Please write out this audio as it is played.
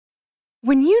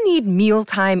When you need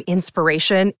mealtime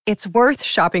inspiration, it's worth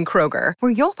shopping Kroger,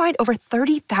 where you'll find over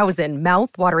 30,000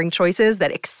 mouth-watering choices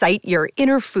that excite your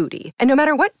inner foodie. And no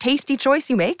matter what tasty choice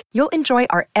you make, you'll enjoy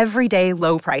our everyday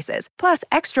low prices, plus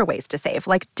extra ways to save,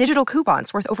 like digital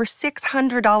coupons worth over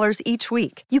 $600 each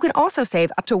week. You can also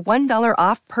save up to $1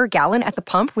 off per gallon at the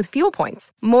pump with fuel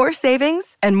points. More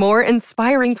savings and more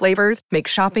inspiring flavors make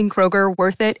shopping Kroger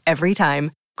worth it every time.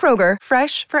 Kroger,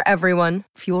 fresh for everyone.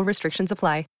 Fuel restrictions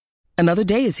apply. Another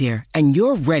day is here, and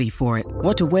you're ready for it.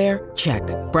 What to wear? Check.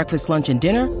 Breakfast, lunch, and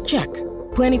dinner? Check.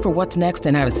 Planning for what's next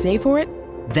and how to save for it?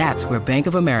 That's where Bank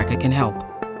of America can help.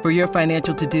 For your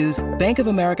financial to-dos, Bank of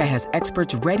America has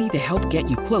experts ready to help get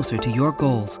you closer to your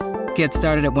goals. Get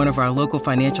started at one of our local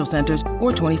financial centers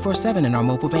or 24/7 in our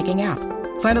mobile banking app.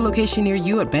 Find a location near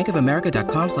you at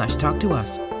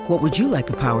bankofamerica.com/talktous. What would you like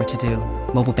the power to do?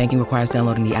 Mobile banking requires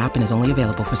downloading the app and is only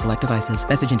available for select devices.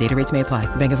 Message and data rates may apply.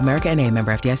 Bank of America N.A.,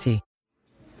 member FDIC.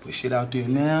 But shit out there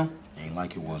now ain't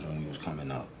like it was when we was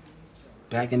coming up.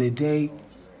 Back in the day,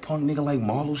 punk nigga like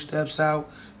Marlo steps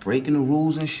out, breaking the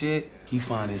rules and shit. He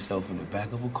find himself in the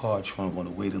back of a car trunk on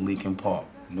the way to Lincoln Park.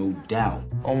 No doubt.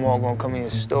 Omar gonna come in the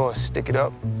store, stick it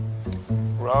up,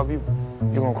 rob you.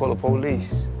 You gonna call the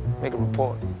police, make a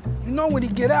report. You know when he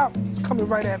get out, he's coming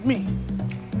right at me.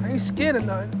 I ain't scared of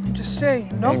nothing. I'm just saying,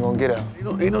 you know? I ain't gonna get out.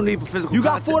 Ain't no need for physical You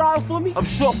got contact. $4 for me? I'm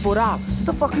short $4. What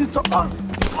the fuck are you talking?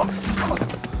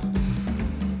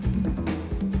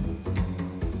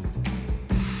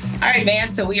 All right, man,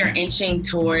 so we are inching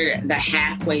toward the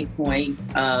halfway point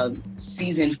of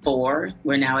season 4.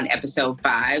 We're now in episode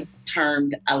 5,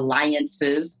 termed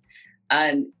Alliances.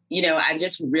 I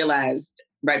just realized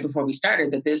right before we started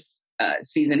that this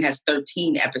season has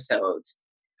 13 episodes.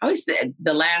 I always said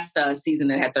the last season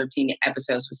that had 13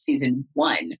 episodes was season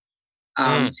 1.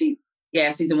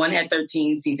 Season 1 had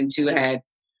 13, season 2 had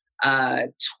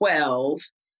 12.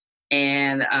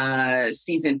 And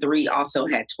season 3 also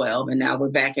had 12, and now we're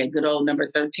back at good old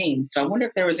number 13. So I wonder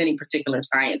if there was any particular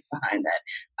science behind that.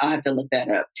 I'll have to look that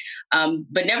up.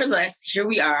 But nevertheless, here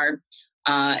we are.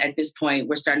 At this point,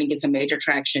 we're starting to get some major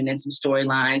traction and some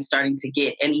storylines, starting to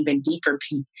get an even deeper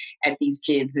peek at these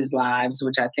kids' lives,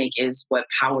 which I think is what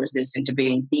powers this into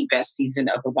being the best season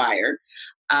of The Wire.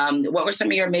 What were some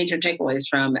of your major takeaways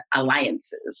from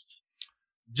Alliances?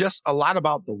 Just a lot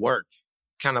about the work,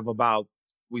 kind of about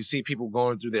we see people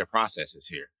going through their processes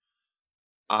here.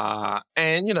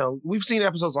 And, we've seen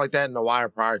episodes like that in The Wire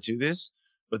prior to this,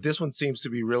 but this one seems to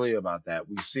be really about that.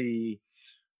 We see,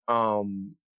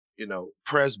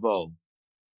 Presbo,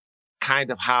 kind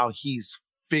of how he's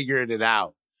figured it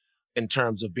out in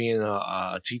terms of being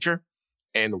a teacher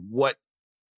and what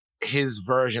his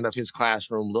version of his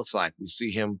classroom looks like. We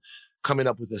see him coming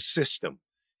up with a system,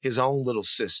 his own little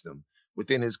system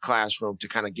within his classroom to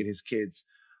kind of get his kids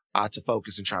to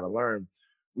focus and try to learn.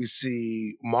 We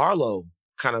see Marlo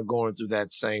kind of going through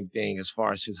that same thing as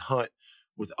far as his hunt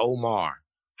with Omar,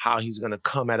 how he's going to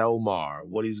come at Omar,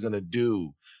 what he's going to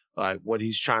do, like what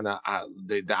he's trying to,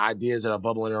 the ideas that are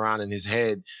bubbling around in his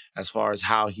head as far as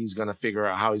how he's going to figure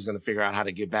out how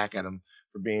to get back at him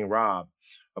for being robbed.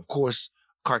 Of course,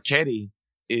 Carcetti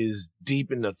is deep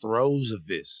in the throes of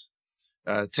this,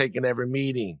 taking every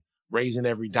meeting, raising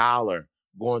every dollar,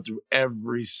 going through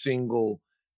every single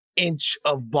inch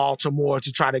of Baltimore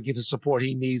to try to get the support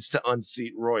he needs to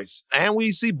unseat Royce. And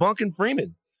we see Bunkin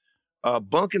Freeman.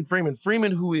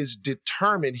 Freeman, who is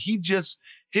determined.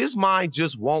 His mind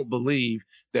just won't believe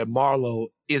that Marlo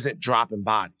isn't dropping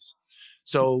bodies.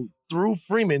 So through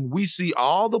Freeman, we see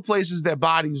all the places that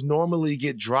bodies normally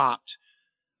get dropped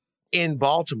in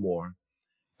Baltimore.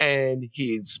 And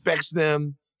he inspects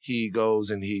them. He goes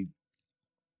and he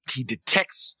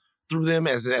detects through them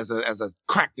as a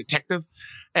crack detective.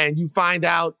 And you find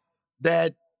out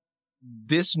that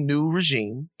this new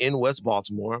regime in West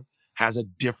Baltimore has a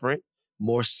different,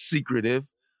 more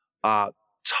secretive,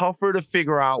 tougher to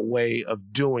figure out way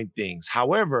of doing things.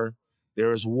 However,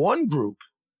 there is one group,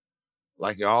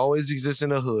 like it always exists in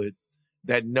the hood,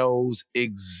 that knows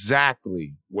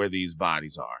exactly where these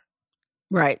bodies are.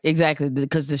 Right, exactly,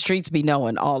 because the streets be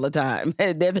knowing all the time.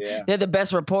 They're the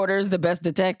best reporters, the best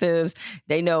detectives.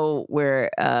 They know where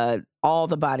all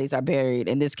the bodies are buried,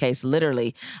 in this case,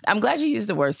 literally. I'm glad you used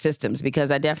the word systems,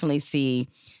 because I definitely see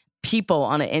people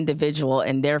on an individual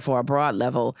and therefore a broad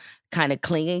level kind of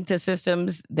clinging to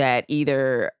systems that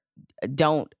either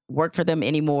don't work for them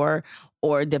anymore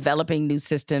or developing new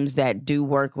systems that do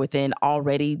work within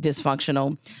already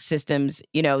dysfunctional systems.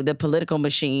 The political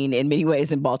machine in many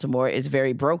ways in Baltimore is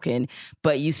very broken,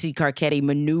 but you see Carcetti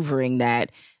maneuvering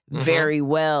that very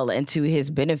well and to his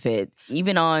benefit.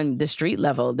 Even on the street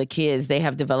level, the kids, they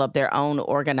have developed their own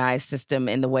organized system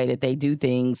in the way that they do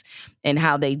things and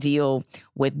how they deal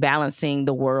with balancing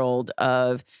the world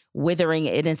of withering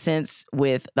innocence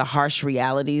with the harsh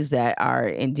realities that are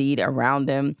indeed around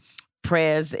them.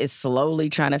 Prez is slowly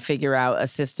trying to figure out a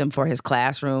system for his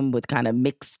classroom with kind of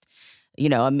mixed,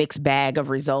 a mixed bag of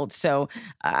results. So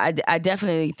I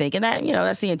definitely think, and that,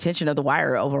 that's the intention of The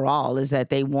Wire overall, is that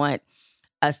they want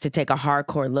us to take a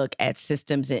hardcore look at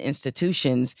systems and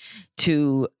institutions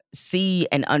to see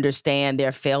and understand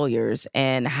their failures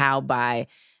and how by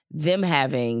them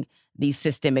having these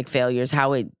systemic failures,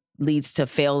 how it leads to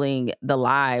failing the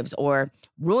lives or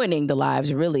ruining the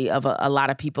lives, really, of a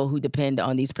lot of people who depend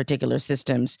on these particular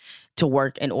systems to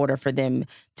work in order for them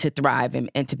to thrive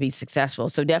and to be successful.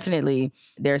 So definitely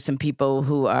there are some people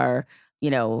who are,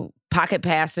 pocket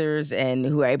passers and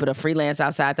who are able to freelance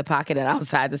outside the pocket and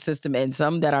outside the system, and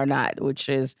some that are not, which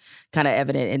is kind of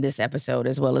evident in this episode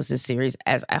as well as this series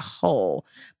as a whole.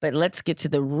 But let's get to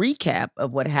the recap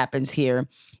of what happens here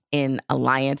in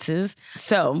Alliances.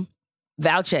 So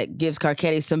Valchek gives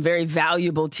Carcetti some very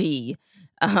valuable tea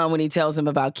when he tells him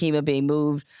about Kima being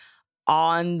moved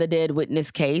on the dead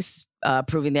witness case,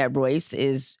 proving that Royce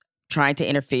is trying to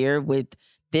interfere with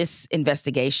this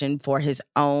investigation for his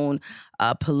own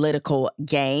political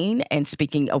gain. And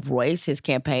speaking of Royce, his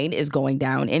campaign is going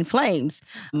down in flames,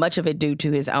 much of it due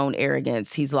to his own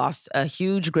arrogance. He's lost a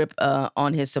huge grip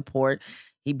on his support.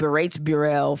 He berates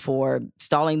Burrell for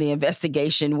stalling the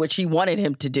investigation, which he wanted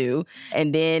him to do.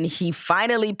 And then he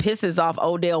finally pisses off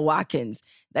Odell Watkins.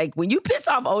 Like, when you piss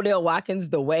off Odell Watkins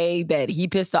the way that he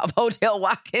pissed off Odell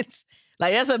Watkins,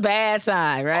 like, that's a bad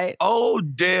sign, right?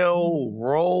 Odell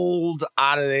rolled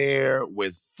out of there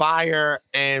with fire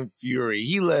and fury.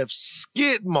 He left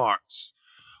skid marks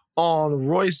on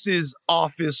Royce's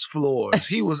office floors.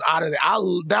 He was out of there.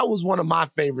 That was one of my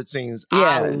favorite scenes. Yeah.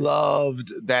 I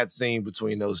loved that scene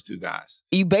between those two guys.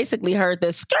 You basically heard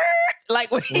the skirt, like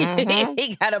when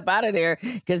he got up out of there,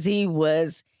 because he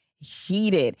was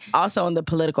heated. Also on the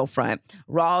political front,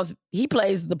 Rawls, he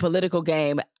plays the political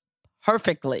game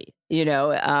perfectly.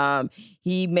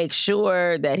 He makes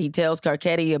sure that he tells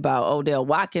Carcetti about Odell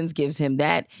Watkins, gives him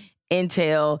that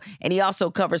intel, and he also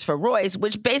covers for Royce,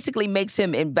 which basically makes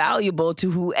him invaluable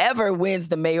to whoever wins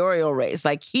the mayoral race.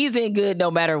 Like, he's in good no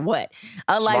matter what.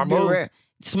 Unlike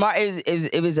Smart,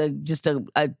 it was just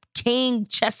a king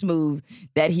chess move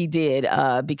that he did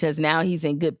because now he's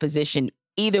in good position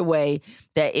either way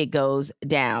that it goes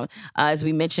down. As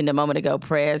we mentioned a moment ago,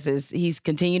 Prez he's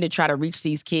continuing to try to reach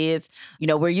these kids.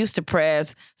 We're used to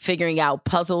Prez figuring out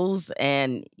puzzles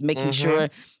and making sure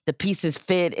the pieces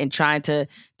fit and trying to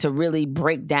really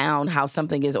break down how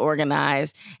something is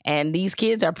organized. And these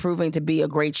kids are proving to be a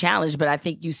great challenge, but I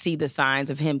think you see the signs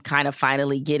of him kind of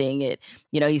finally getting it.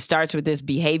 He starts with this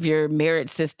behavior merit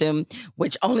system,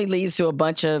 which only leads to a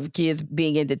bunch of kids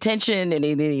being in detention, and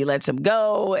then he lets them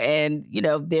go. And,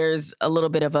 there's a little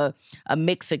bit of a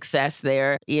mixed success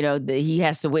there. He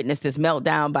has to witness this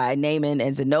meltdown by Naaman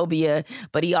and Zenobia,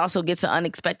 but he also gets an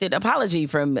unexpected apology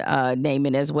from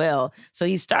Naaman as well. So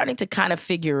he's starting to kind of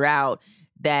figure out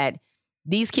that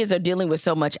these kids are dealing with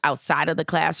so much outside of the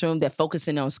classroom that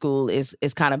focusing on school is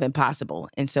kind of impossible.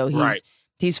 And so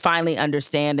he's finally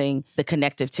understanding the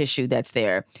connective tissue that's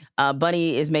there.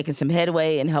 Bunny is making some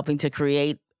headway in helping to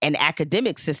create an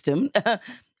academic system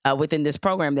within this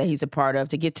program that he's a part of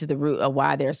to get to the root of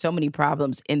why there are so many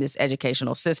problems in this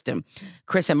educational system.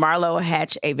 Chris and Marlowe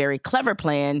hatch a very clever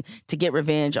plan to get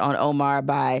revenge on Omar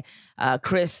by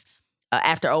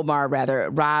after Omar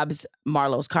robs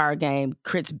Marlowe's card game.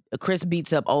 Chris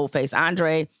beats up old face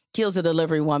Andre, kills a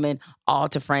delivery woman, all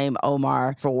to frame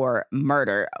Omar for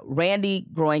murder. Randy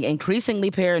growing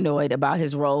increasingly paranoid about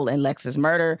his role in Lex's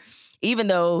murder, even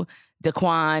though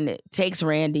Daquan takes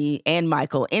Randy and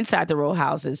Michael inside the row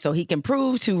houses so he can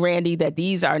prove to Randy that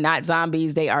these are not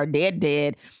zombies, they are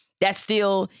dead. That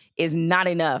still is not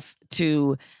enough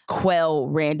to quell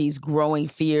Randy's growing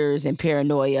fears and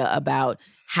paranoia about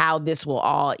how this will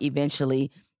all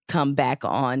eventually come back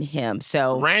on him.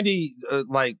 So Randy,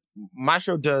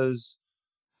 Maestro does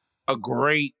a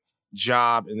great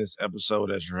job in this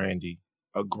episode as Randy.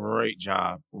 A great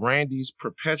job. Randy's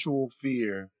perpetual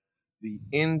fear the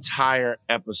entire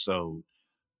episode,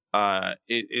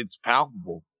 it's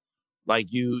palpable.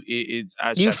 Like you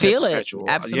feel it.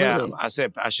 Absolutely. Yeah,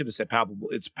 I should have said palpable.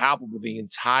 It's palpable the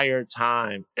entire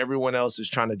time. Everyone else is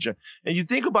trying to and you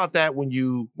think about that when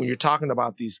you're talking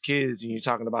about these kids and you're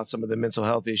talking about some of the mental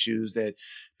health issues that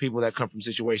people that come from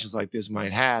situations like this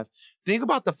might have. Think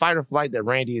about the fight or flight that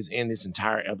Randy is in this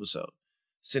entire episode.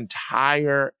 This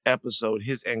entire episode,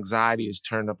 his anxiety is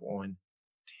turned up on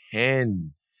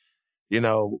 10.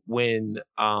 When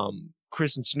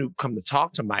Chris and Snoop come to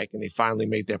talk to Mike and they finally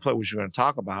make their play, which we're going to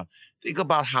talk about, think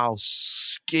about how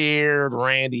scared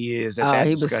Randy is that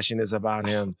discussion is about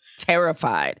him.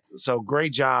 Terrified. So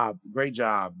great job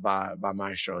by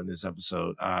Maestro in this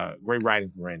episode. Great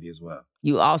writing from Randy as well.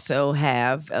 You also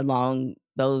have, along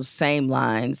those same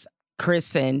lines,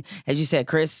 Chris and, as you said,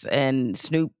 Chris and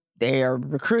Snoop, they are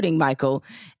recruiting Michael.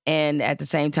 And at the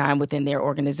same time, within their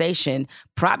organization,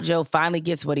 Prop Joe finally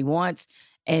gets what he wants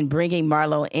and bringing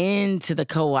Marlo into the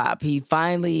co-op. He's,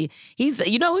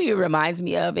 you know who he reminds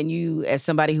me of? And you, as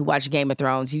somebody who watched Game of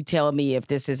Thrones, you tell me if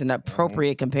this is an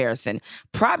appropriate comparison.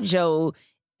 Prop Joe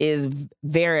is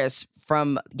Varys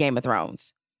from Game of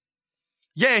Thrones.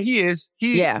 Yeah, he is.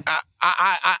 He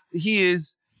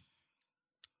is.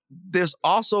 There's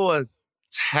also a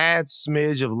tad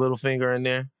smidge of Littlefinger in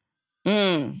there.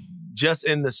 Just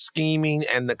in the scheming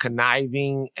and the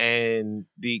conniving and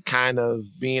the kind of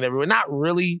being everywhere. Not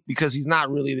really, because he's not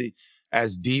really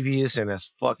as devious and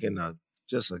as fucking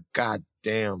just a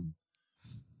goddamn,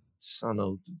 I don't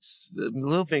know,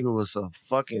 Littlefinger was a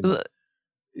fucking...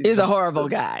 He's a horrible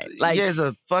guy. Like, he's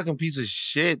a fucking piece of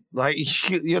shit. Like,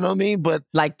 you know what I mean? But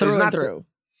like through and through.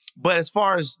 But as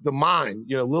far as the mind,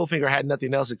 Littlefinger had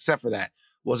nothing else except for that.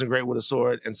 Wasn't great with a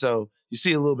sword. And so you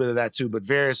see a little bit of that too. But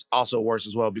Varys also works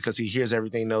as well because he hears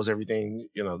everything, knows everything,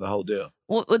 the whole deal.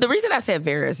 Well, the reason I said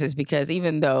Varys is because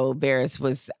even though Varys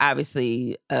was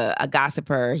obviously a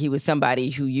gossiper, he was somebody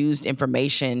who used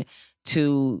information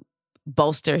to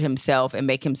bolster himself and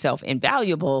make himself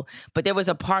invaluable. But there was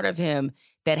a part of him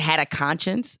that had a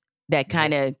conscience that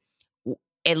kind of,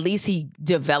 at least he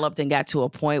developed and got to a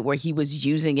point where he was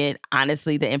using it,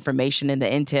 honestly, the information and the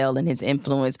intel and his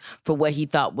influence for what he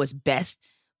thought was best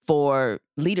for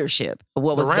leadership,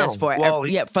 what was best for, for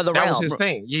the realm. That was his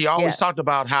thing. He always talked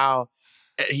about how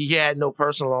he had no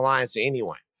personal alliance to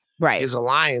anyone. Right. His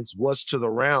alliance was to the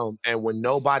realm. And when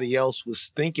nobody else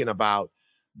was thinking about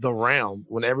the realm,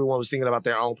 when everyone was thinking about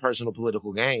their own personal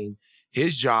political gain,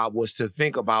 his job was to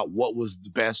think about what was the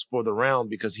best for the realm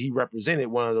because he represented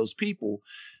one of those people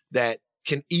that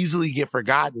can easily get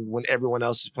forgotten when everyone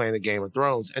else is playing a Game of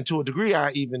Thrones. And to a degree,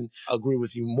 I even agree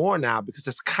with you more now because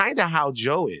that's kind of how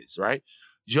Joe is, right?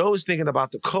 Joe is thinking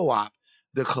about the co-op,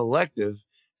 the collective,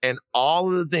 and all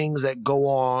of the things that go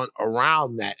on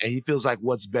around that. And he feels like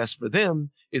what's best for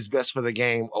them is best for the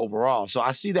game overall. So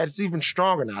I see that it's even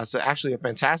stronger now. It's actually a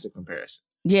fantastic comparison.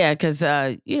 Yeah, because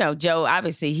Joe,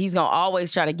 obviously he's gonna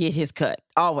always try to get his cut.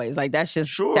 Always. Like that's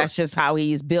just how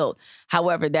he is built.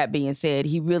 However, that being said,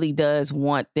 he really does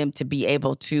want them to be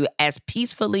able to, as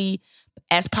peacefully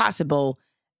as possible,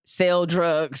 sell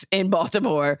drugs in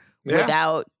Baltimore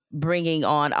without bringing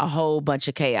on a whole bunch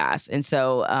of chaos. And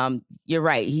so you're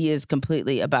right. He is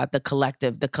completely about the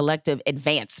collective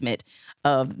advancement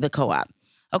of the co-op.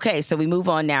 Okay, so we move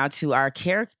on now to our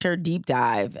character deep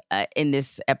dive in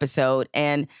this episode.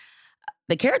 And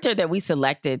the character that we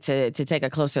selected to take a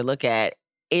closer look at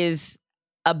is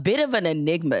a bit of an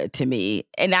enigma to me.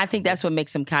 And I think that's what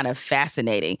makes him kind of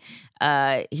fascinating.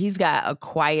 He's got a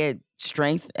quiet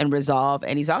strength and resolve,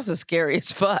 and he's also scary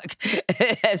as fuck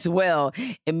as well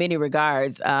in many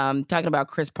regards. Talking about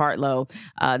Chris Partlow,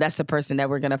 that's the person that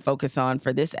we're going to focus on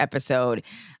for this episode.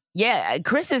 Yeah,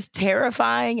 Chris is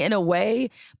terrifying in a way,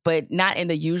 but not in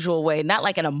the usual way. Not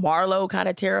like in a Marlowe kind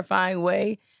of terrifying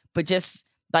way, but just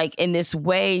like in this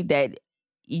way that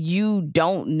you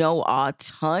don't know a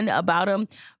ton about him,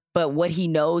 but what he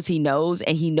knows,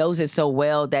 and he knows it so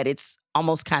well that it's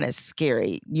almost kind of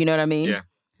scary. You know what I mean?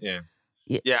 Yeah.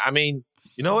 I mean,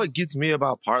 you know what gets me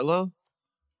about Partlow?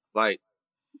 Like,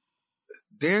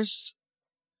 there's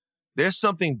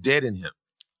something dead in him.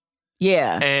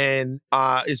 Yeah. And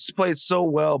it's played so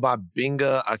well by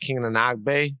Binga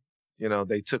Akinanagbe.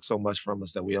 They took so much from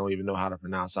us that we don't even know how to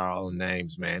pronounce our own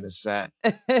names, man. It's sad.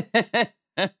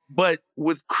 But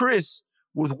with Chris,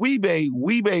 with Wee-Bey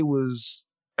was,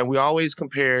 and we always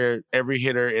compare every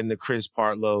hitter in the Chris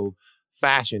Partlow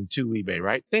fashion to Wee-Bey,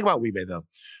 right? Think about Wee-Bey, though.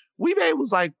 Wee-Bey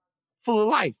was like full of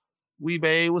life.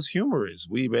 Wee-Bey was humorous.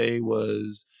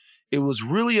 It was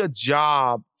really a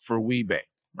job for Wee-Bey,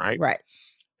 right? Right.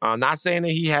 Not saying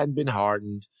that he hadn't been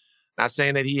hardened, not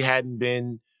saying that he hadn't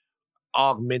been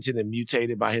augmented and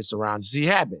mutated by his surroundings. He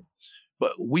had been.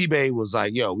 But Wee-Bey was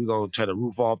like, yo, we're going to tear the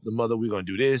roof off the mother. We're going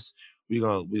to do this.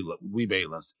 Wee-Bey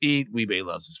loves to eat. Wee-Bey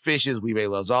loves his fishes. Wee-Bey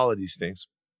loves all of these things.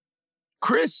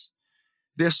 Chris,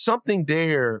 there's something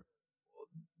there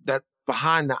that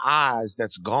behind the eyes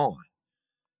that's gone.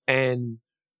 And,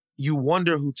 you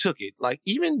wonder who took it. Like,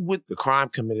 even with the crime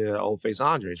committed at Old Face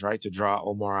Andres, right? To draw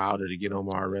Omar out or to get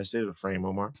Omar arrested or frame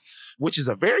Omar, which is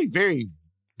a very, very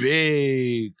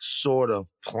big sort of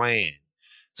plan.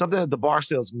 Something that the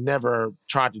Barksdales never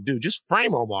tried to do. Just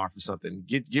frame Omar for something.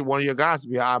 Get one of your guys to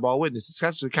be an eyeball witness. It's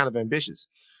actually kind of ambitious.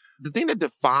 The thing that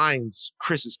defines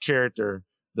Chris's character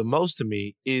the most to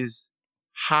me is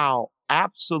how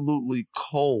absolutely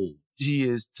cold he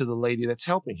is to the lady that's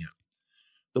helping him.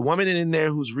 The woman in there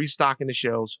who's restocking the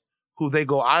shelves, who they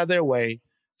go out of their way,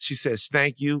 she says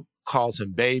thank you, calls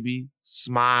him baby,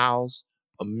 smiles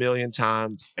 1,000,000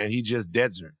 times, and he just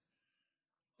deads her.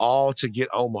 All to get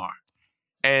Omar.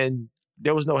 And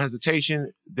there was no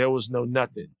hesitation. There was no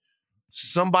nothing.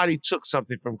 Somebody took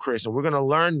something from Chris, and we're going to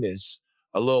learn this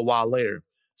a little while later.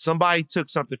 Somebody took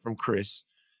something from Chris,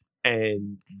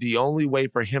 and the only way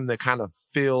for him to kind of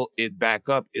fill it back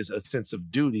up is a sense of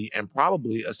duty and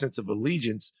probably a sense of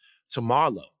allegiance to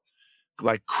Marlo.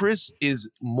 Like, Chris is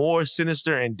more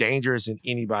sinister and dangerous than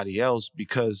anybody else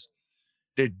because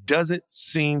there doesn't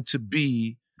seem to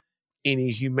be any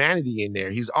humanity in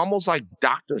there. He's almost like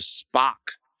Dr.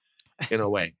 Spock in a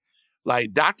way.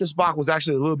 Like, Dr. Spock was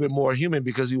actually a little bit more human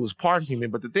because he was part human.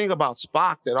 But the thing about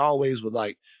Spock that always would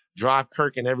like drive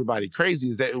Kirk and everybody crazy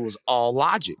is that it was all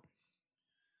logic.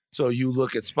 So you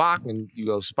look at Spock and you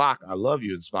go, Spock, I love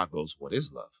you. And Spock goes, what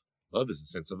is love? Love is a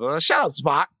sense of, shut up,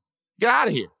 Spock. Get out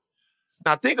of here.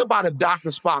 Now think about if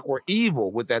Dr. Spock were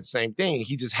evil with that same thing.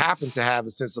 He just happened to have a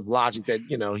sense of logic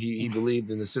that, you know, he believed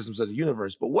in the systems of the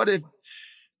universe. But what if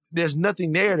there's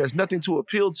nothing there? There's nothing to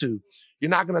appeal to.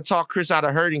 You're not going to talk Chris out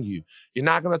of hurting you. You're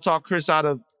not going to talk Chris out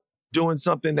of doing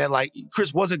something that, like,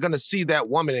 Chris wasn't going to see that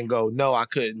woman and go, no, I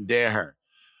couldn't dare her,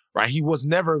 right? He was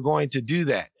never going to do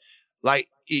that. Like,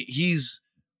 he's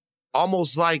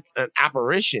almost like an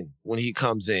apparition when he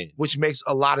comes in, which makes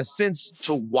a lot of sense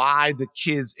to why the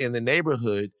kids in the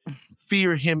neighborhood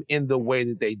fear him in the way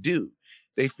that they do.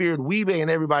 They feared Weebay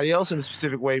and everybody else in a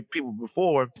specific way, people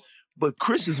before, but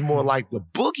Chris is more like the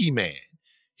boogeyman.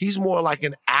 He's more like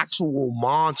an actual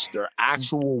monster,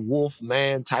 actual wolf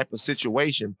man type of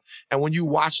situation. And when you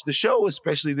watch the show,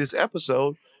 especially this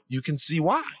episode, you can see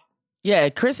why. Yeah,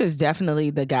 Chris is definitely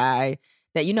the guy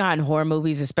that, you know how in horror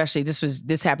movies, especially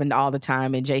this happened all the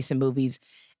time in Jason movies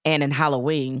and in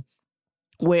Halloween,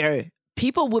 where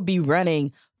people would be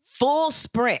running full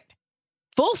sprint,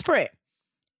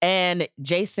 and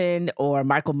Jason or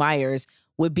Michael Myers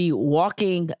would be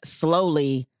walking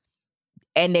slowly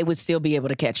and they would still be able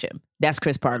to catch him. That's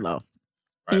Chris Partlow.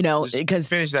 Right. You know, because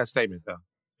finish that statement though.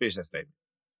 Finish that statement.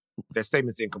 That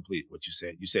statement's incomplete, what you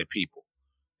said. You said people.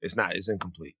 It's not, it's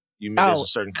incomplete. You mean there's a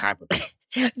certain type of people.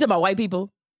 Talking about white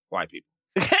people? White people.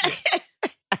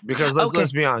 Because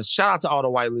let's be honest. Shout out to all the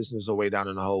white listeners all the way down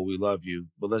in the hole. We love you.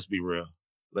 But let's be real.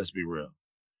 Let's be real.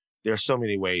 There are so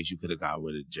many ways you could have got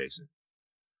rid of Jason.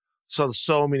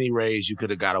 So many ways you could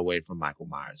have got away from Michael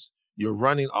Myers. You're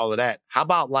running all of that. How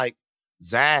about like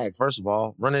Zag, first of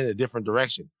all, running in a different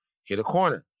direction. Hit a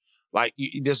corner. Like,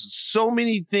 there's so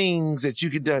many things that you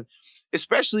could do,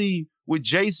 especially with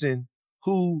Jason,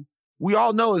 who we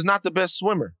all know is not the best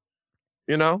swimmer.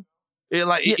 You know? We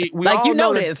all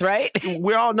know this, right?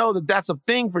 We all know that that's a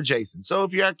thing for Jason. So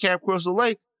if you're at Camp Crystal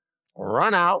Lake,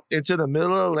 run out into the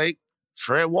middle of the lake,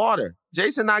 tread water.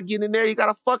 Jason not getting in there. He got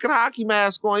a fucking hockey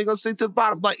mask on. He gonna sink to the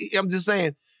bottom. Like, I'm just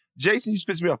saying, Jason used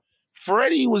to piss me off.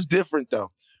 Freddy was different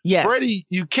though. Yes. Freddy,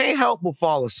 you can't help but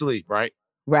fall asleep, right?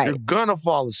 Right. You're gonna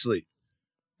fall asleep.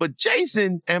 But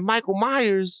Jason and Michael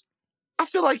Myers, I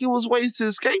feel like it was ways to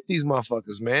escape these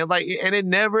motherfuckers, man. Like, and it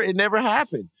never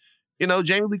happened. You know,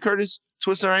 Jamie Lee Curtis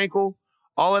twists her ankle,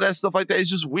 all of that stuff like that. It's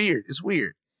just weird. It's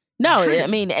weird. No, I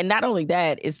mean, and not only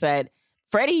that, it's that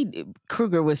Freddy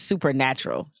Krueger was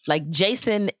supernatural. Like,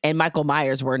 Jason and Michael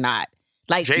Myers were not.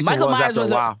 Like, Jason Michael was Myers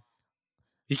after a while.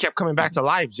 He kept coming back to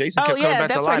life. Jason kept coming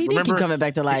back to life. Right. He did keep coming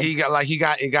back to life.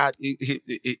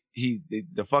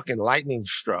 The fucking lightning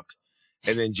struck.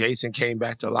 And then Jason came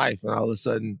back to life. And all of a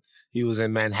sudden, he was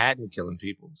in Manhattan killing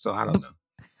people. So I don't know.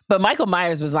 But Michael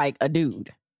Myers was like a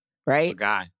dude, right? A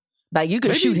guy. Like, you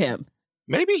could shoot him.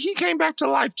 Maybe he came back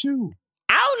to life too.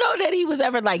 I don't know that he was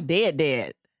ever like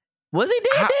dead. Was he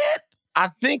dead? I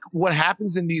think what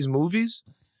happens in these movies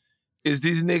is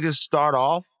these niggas start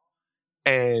off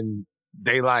and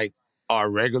they like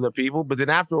are regular people, but then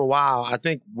after a while, I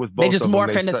think with both they just of them,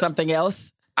 morph into something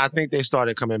else. I think they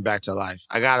started coming back to life.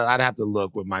 I'd have to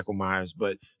look with Michael Myers,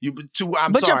 but your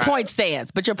point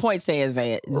stands.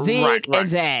 Van. Zig and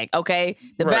Zag. Okay,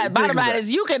 bottom line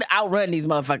is you can outrun these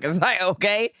motherfuckers. Like,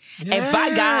 okay, and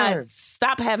by God,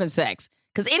 stop having sex.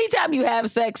 Because anytime you have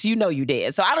sex, you know you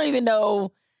dead. So I don't even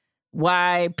know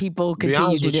why people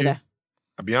continue to do that?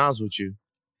 I'll be honest with you.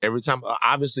 Every time,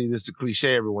 obviously this is a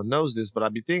cliche, everyone knows this, but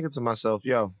I'd be thinking to myself,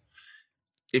 yo,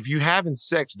 if you having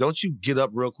sex, don't you get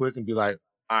up real quick and be like,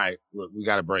 all right, look, we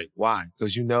got to break. Why?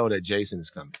 Because you know that Jason is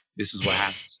coming. This is what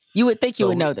happens. You would think you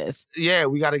would know this. Yeah,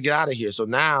 we got to get out of here. So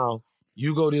now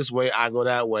you go this way, I go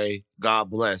that way. God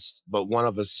bless. But one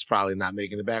of us is probably not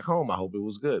making it back home. I hope it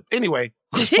was good. Anyway,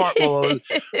 Chris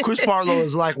Partlow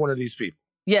is like one of these people.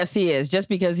 Yes, he is. Just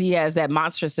because he has that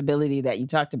monstrous ability that you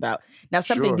talked about. Now,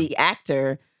 something the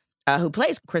actor who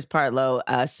plays Chris Partlow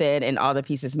said in All the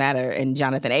Pieces Matter in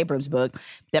Jonathan Abrams' book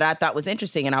that I thought was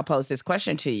interesting, and I'll pose this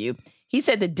question to you. He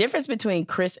said the difference between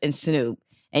Chris and Snoop,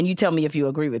 and you tell me if you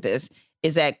agree with this,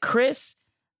 is that Chris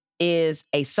is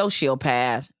a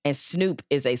sociopath and Snoop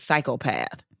is a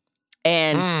psychopath.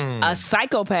 And a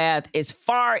psychopath is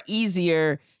far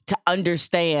easier to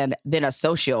understand than a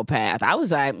sociopath. I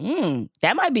was like,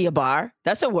 that might be a bar.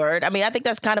 That's a word. I mean, I think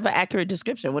that's kind of an accurate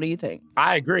description. What do you think?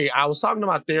 I agree. I was talking to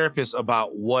my therapist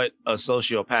about what a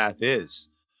sociopath is.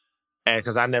 And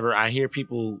because I hear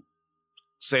people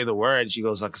say the word, and she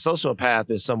goes, like, a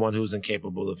sociopath is someone who's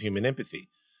incapable of human empathy.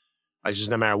 Like, just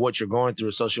no matter what you're going through,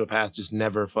 a sociopath just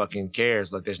never fucking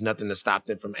cares. Like, there's nothing to stop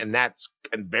them from, and that's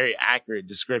a very accurate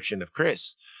description of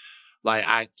Chris. Like,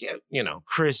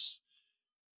 Chris,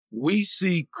 we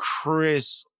see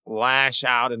Chris lash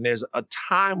out, and there's a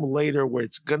time later where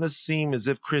it's gonna seem as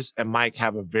if Chris and Mike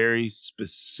have a very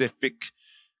specific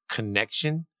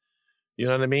connection. You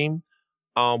know what I mean?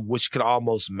 Which could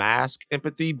almost mask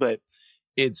empathy,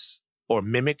 or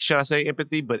mimic, should I say,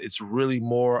 empathy, but it's really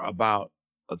more about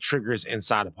triggers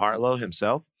inside of Partlow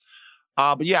himself.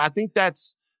 But yeah, I think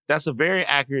that's a very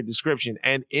accurate description.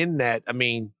 And in that, I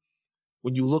mean,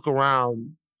 when you look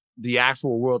around the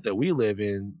actual world that we live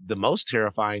in, the most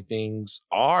terrifying things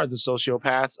are the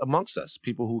sociopaths amongst us,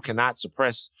 people who cannot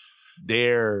suppress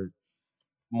their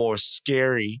more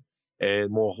scary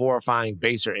and more horrifying,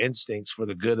 baser instincts for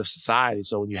the good of society.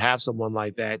 So when you have someone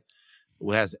like that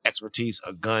who has expertise,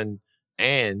 a gun,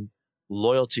 and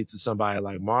loyalty to somebody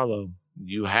like Marlowe,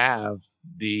 you have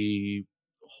the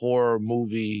horror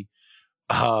movie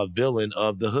villain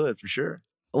of the hood for sure.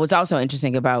 What's also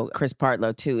interesting about Chris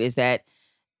Partlow too is that,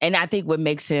 and I think what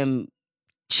makes him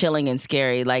chilling and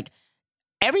scary, like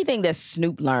everything that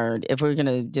Snoop learned, if we're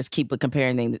gonna just keep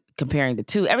comparing the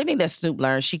two, everything that Snoop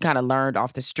learned, she kind of learned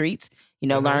off the streets.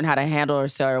 Learned how to handle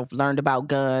herself, learned about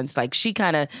guns. Like she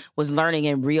kind of was learning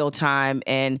in real time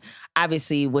and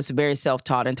obviously was very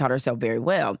self-taught and taught herself very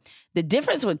well. The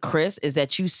difference with Chris is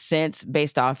that you sense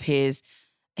based off his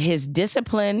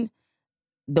discipline,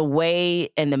 the way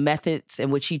and the methods in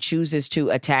which he chooses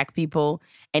to attack people,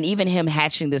 and even him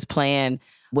hatching this plan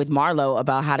with Marlowe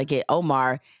about how to get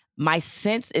Omar, my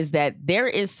sense is that there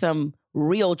is some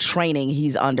real training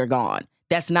he's undergone.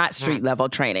 That's not street level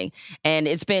training. And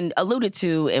it's been alluded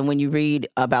to, and when you read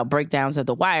about breakdowns of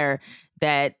The Wire,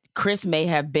 that Chris may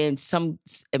have been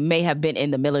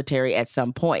in the military at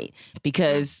some point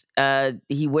because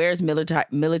he wears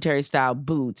military style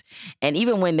boots. And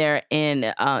even when they're in,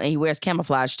 and he wears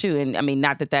camouflage too. And I mean,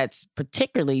 not that that's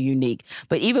particularly unique,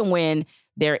 but even when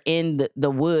they're in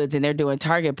the woods and they're doing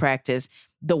target practice,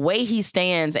 the way he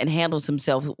stands and handles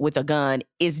himself with a gun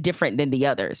is different than the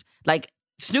others. Like,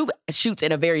 Snoop shoots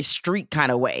in a very street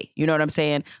kind of way. You know what I'm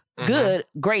saying? Good,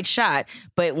 great shot.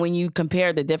 But when you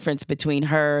compare the difference between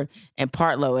her and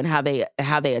Partlow and how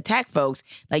they attack folks,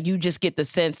 like you just get the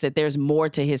sense that there's more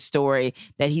to his story,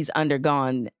 that he's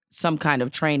undergone some kind of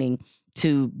training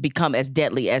to become as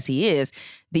deadly as he is.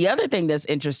 The other thing that's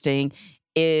interesting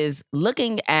is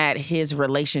looking at his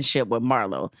relationship with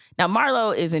Marlowe. Now,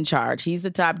 Marlowe is in charge. He's the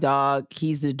top dog.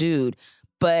 He's the dude.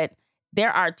 But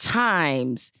there are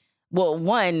times... Well,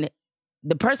 one,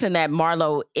 the person that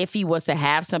Marlowe, if he was to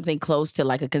have something close to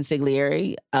like a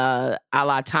consigliere, a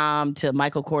la Tom to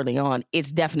Michael Corleone,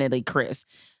 it's definitely Chris.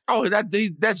 Oh,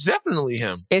 that's definitely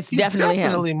him. He's definitely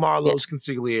him. Marlowe's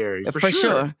consigliere, for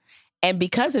sure. And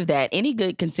because of that, any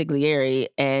good consigliere,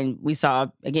 and we saw,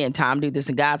 again, Tom do this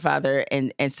in Godfather,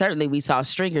 and certainly we saw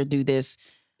Stringer do this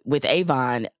with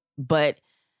Avon, but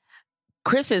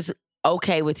Chris is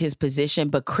okay with his position,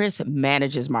 but Chris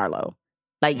manages Marlowe.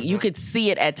 Like, you could see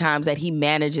it at times that he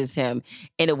manages him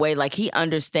in a way, like he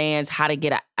understands how to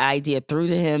get an idea through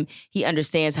to him. He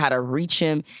understands how to reach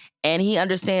him. And he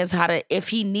understands how to, if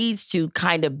he needs to,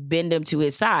 kind of bend him to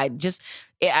his side.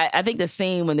 I think the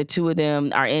scene when the two of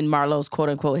them are in Marlowe's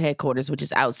quote-unquote headquarters, which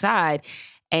is outside,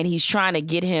 and he's trying to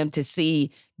get him to see,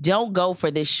 don't go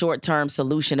for this short-term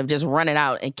solution of just running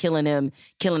out and killing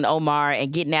Omar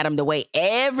and getting at him the way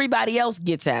everybody else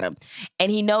gets at him. And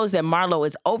he knows that Marlowe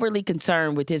is overly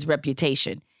concerned with his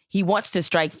reputation. He wants to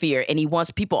strike fear, and he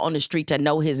wants people on the street to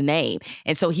know his name.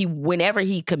 And so whenever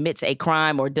he commits a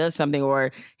crime or does something,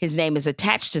 or his name is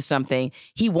attached to something,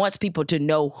 he wants people to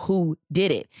know who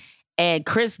did it. And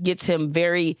Chris gets him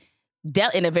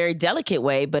in a very delicate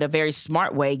way, but a very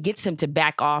smart way, gets him to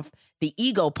back off the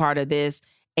ego part of this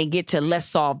and get to let's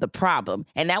solve the problem.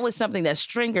 And that was something that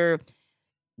Stringer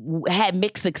had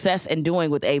mixed success in doing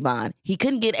with Avon. He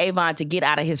couldn't get Avon to get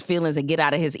out of his feelings and get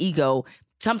out of his ego,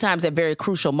 sometimes at very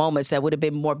crucial moments that would have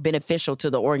been more beneficial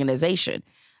to the organization.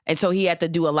 And so he had to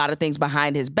do a lot of things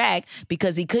behind his back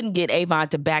because he couldn't get Avon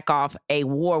to back off a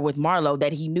war with Marlowe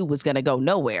that he knew was going to go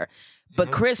nowhere. But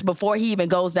Chris, before he even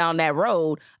goes down that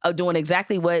road of doing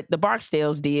exactly what the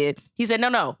Barksdales did, he said,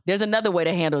 no, there's another way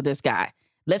to handle this guy.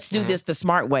 Let's do this the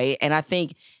smart way. And I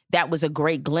think that was a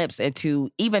great glimpse into,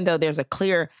 even though there's a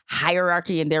clear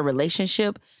hierarchy in their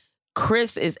relationship,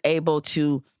 Chris is able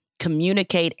to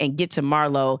communicate and get to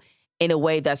Marlowe in a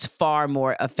way that's far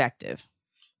more effective.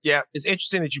 Yeah, it's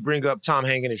interesting that you bring up Tom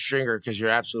Hagen and Stringer because you're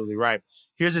absolutely right.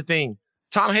 Here's the thing.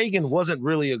 Tom Hagen wasn't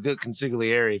really a good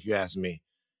consigliere, if you ask me.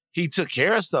 He took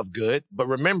care of stuff good, but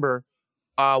remember,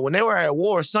 when they were at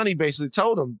war, Sonny basically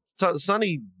told him,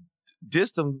 Sonny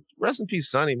dissed him, rest in peace,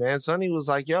 Sonny, man. Sonny was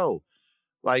like, yo,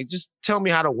 like, just tell me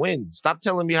how to win. Stop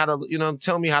telling me how to,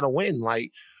 tell me how to win.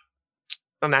 Like,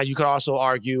 now you could also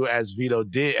argue, as Vito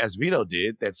did,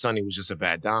 that Sonny was just a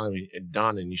bad Don,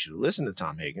 and you should have listened to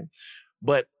Tom Hagen.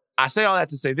 But I say all that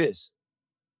to say this.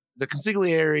 The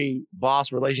consigliere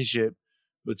boss relationship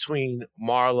between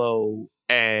Marlowe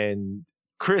and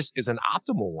Chris is an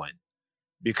optimal one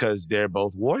because they're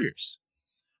both warriors.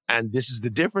 And this is the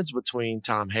difference between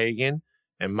Tom Hagen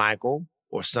and Michael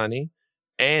or Sonny,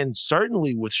 and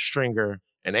certainly with Stringer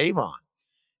and Avon,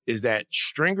 is that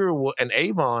Stringer and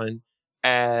Avon,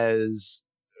 as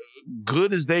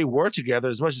good as they were together,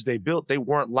 as much as they built, they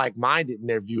weren't like-minded in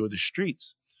their view of the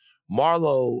streets.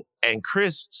 Marlowe and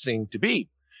Chris seem to be.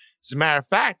 As a matter of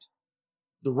fact,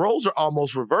 the roles are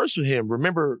almost reversed with him.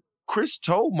 Remember, Chris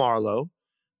told Marlowe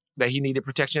that he needed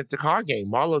protection at the card game.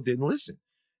 Marlowe didn't listen.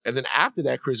 And then after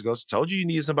that, Chris goes, told you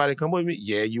needed somebody to come with me?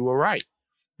 Yeah, you were right.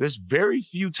 There's very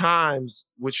few times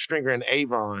with Stringer and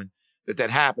Avon that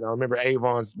happened. I remember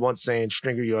Avon once saying,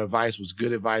 Stringer, your advice was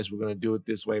good advice. We're going to do it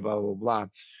this way, blah, blah, blah.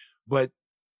 But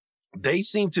they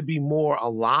seem to be more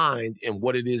aligned in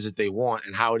what it is that they want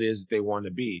and how it is that they want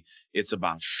to be. It's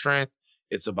about strength.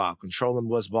 It's about controlling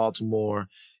West Baltimore.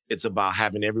 It's about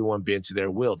having everyone bend to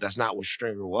their will. That's not what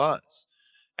Stringer was.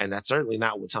 And that's certainly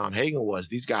not what Tom Hagen was.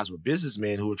 These guys were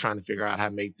businessmen who were trying to figure out how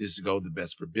to make this go the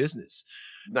best for business.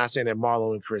 I'm not saying that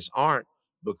Marlowe and Chris aren't,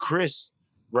 but Chris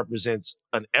represents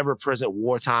an ever-present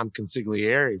wartime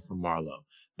consigliere for Marlowe.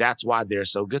 That's why they're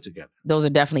so good together. Those are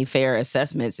definitely fair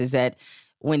assessments, is that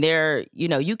when they're,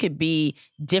 you could be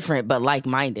different but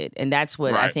like-minded. And that's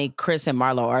what I think Chris and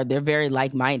Marlowe are. They're very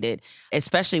like-minded,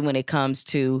 especially when it comes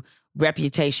to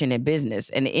reputation and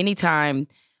business. And anytime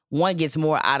one gets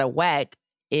more out of whack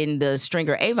in the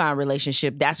Stringer-Avon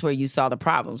relationship, that's where you saw the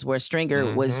problems, where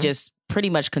Stringer was just pretty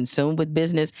much consumed with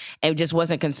business and just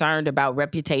wasn't concerned about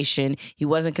reputation. He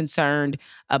wasn't concerned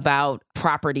about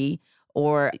property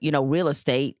or, real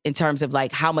estate in terms of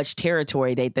like how much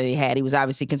territory they had. He was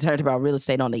obviously concerned about real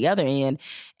estate on the other end.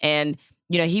 And,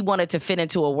 he wanted to fit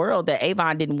into a world that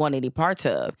Avon didn't want any parts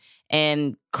of.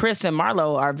 And Chris and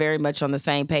Marlowe are very much on the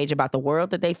same page about the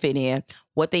world that they fit in,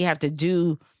 what they have to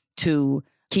do to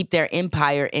keep their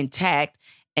empire intact.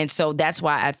 And so that's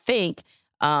why I think,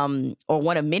 or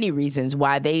one of many reasons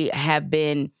why they have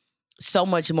been so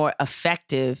much more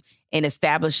effective in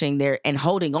establishing and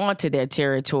holding on to their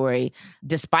territory,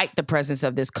 despite the presence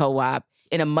of this co-op,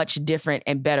 in a much different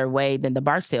and better way than the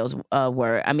Barksdales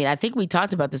were. I mean, I think we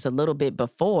talked about this a little bit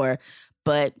before,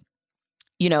 but,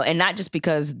 and not just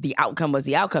because the outcome was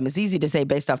the outcome. It's easy to say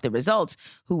based off the results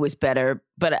who was better,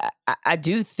 but I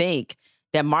do think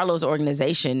that Marlowe's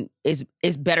organization is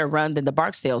better run than the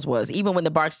Barksdales was. Even when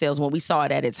the Barksdales, when we saw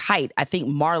it at its height, I think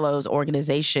Marlowe's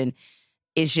organization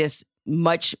is just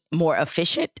much more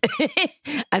efficient.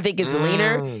 I think it's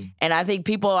leaner. And I think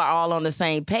people are all on the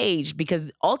same page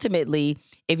because ultimately,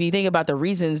 if you think about the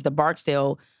reasons the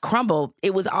Barksdale crumbled,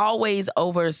 it was always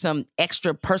over some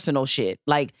extra personal shit.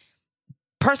 Like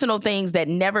personal things that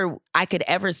never I could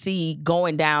ever see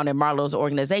going down in Marlowe's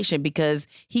organization because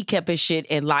he kept his shit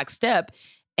in lockstep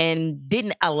and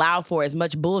didn't allow for as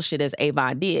much bullshit as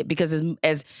Avon did. Because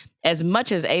as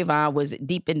much as Avon was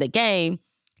deep in the game,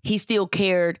 he still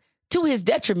cared, to his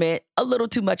detriment, a little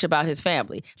too much about his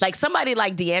family. Like somebody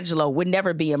like D'Angelo would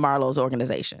never be in Marlowe's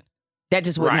organization. That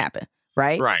just wouldn't happen,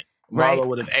 right? Right. Marlowe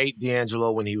would have ate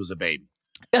D'Angelo when he was a baby.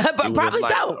 But probably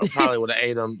so. Probably would have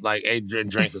ate him, like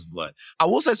drank his blood. I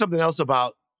will say something else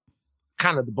about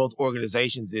kind of both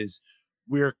organizations is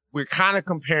we're kind of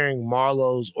comparing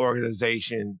Marlowe's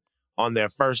organization on their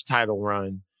first title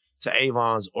run to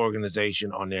Avon's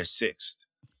organization on their sixth.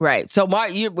 Right. So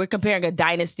we're comparing a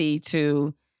dynasty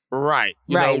to... Right.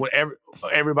 You know, when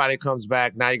everybody comes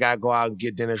back, now you got to go out and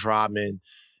get Dennis Rodman,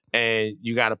 and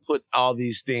you got to put all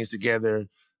these things together.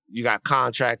 You got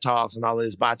contract talks and all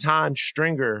this. By the time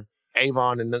Stringer,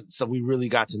 Avon, so we really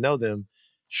got to know them,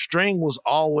 String was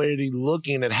already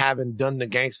looking at having done the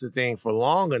gangster thing for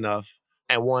long enough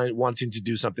and wanting to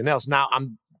do something else. Now,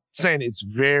 I'm saying it's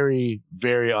very,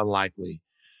 very unlikely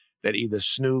that either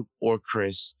Snoop or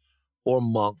Chris or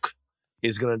Monk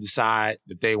is going to decide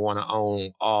that they want to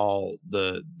own all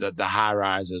the high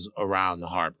rises around the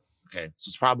harbor. Okay, so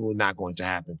it's probably not going to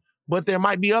happen. But there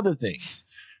might be other things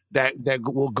that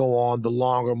will go on the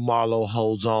longer Marlowe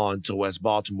holds on to West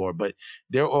Baltimore. But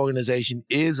their organization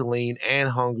is lean and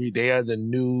hungry. They are the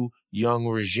new young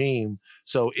regime.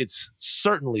 So it's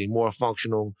certainly more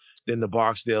functional than the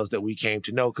Barksdales that we came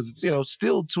to know because it's, you know,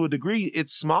 still to a degree,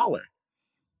 it's smaller.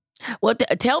 Well,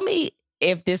 tell me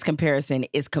if this comparison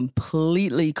is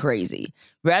completely crazy.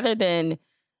 Rather than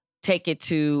take it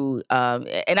to,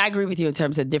 and I agree with you in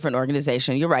terms of different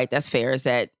organization. You're right. That's fair. Is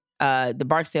that the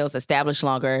Barksdales established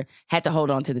longer, had to hold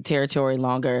on to the territory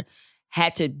longer,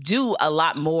 had to do a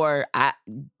lot more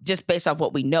just based off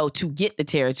what we know to get the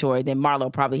territory than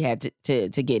Marlowe probably had to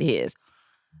get his.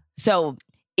 So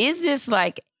is this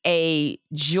like a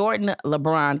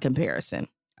Jordan-LeBron comparison?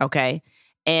 Okay.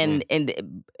 And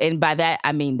by that,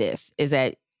 I mean this, is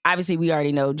that obviously we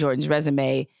already know Jordan's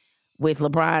resume with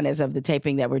LeBron as of the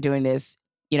taping that we're doing this,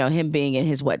 you know, him being in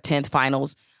his, 10th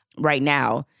finals right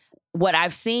now. What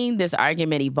I've seen this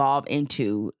argument evolve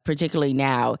into, particularly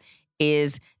now,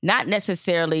 is not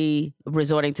necessarily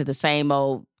resorting to the same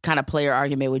old kind of player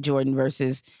argument with Jordan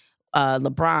versus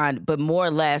LeBron, but more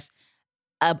or less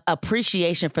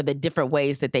appreciation for the different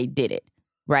ways that they did it,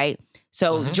 right?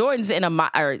 So LeBron is in a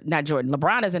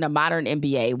modern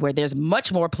NBA where there's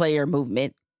much more player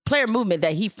movement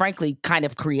that he frankly kind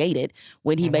of created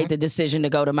when he made the decision to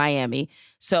go to Miami.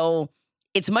 So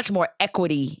it's much more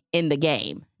equity in the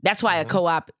game. That's why a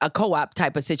co-op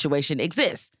type of situation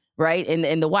exists, right?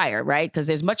 In the Wire, right? Because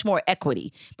there's much more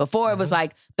equity. Before it was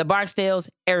like the Barksdales,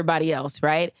 everybody else,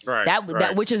 right?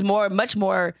 That which is much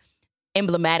more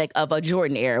emblematic of a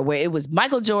Jordan era where it was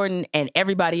Michael Jordan and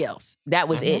everybody else. That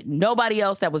was it. Nobody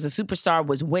else that was a superstar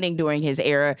was winning during his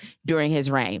era, during his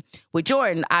reign. With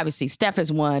Jordan, obviously, Steph has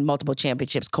won multiple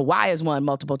championships. Kawhi has won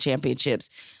multiple championships.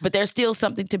 But there's still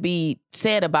something to be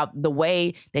said about the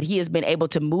way that he has been able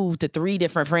to move to 3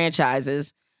 different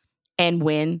franchises and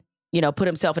win, put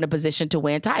himself in a position to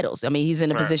win titles. I mean, he's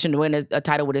in a position to win a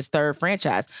title with his 3rd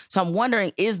franchise. So I'm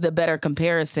wondering, is the better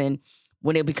comparison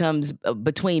when it becomes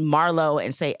between Marlowe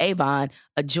and, say, Avon,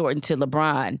 a Jordan to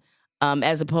LeBron,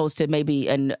 as opposed to maybe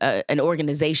an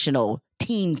organizational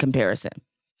team comparison?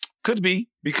 Could be,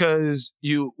 because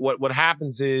what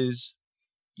happens is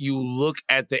you look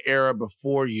at the era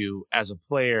before you as a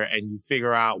player and you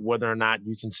figure out whether or not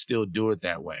you can still do it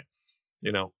that way.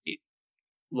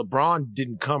 LeBron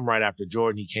didn't come right after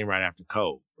Jordan. He came right after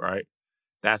Kobe, right?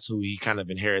 That's who he kind of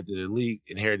inherited the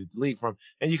league from.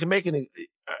 And you can make an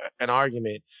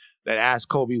argument that as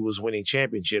Kobe was winning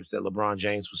championships, that LeBron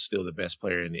James was still the best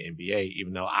player in the NBA,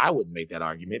 even though I wouldn't make that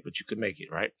argument, but you could make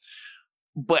it, right?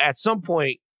 But at some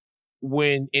point,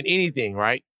 when in anything,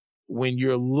 right, when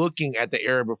you're looking at the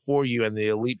era before you and the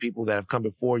elite people that have come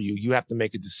before you, you have to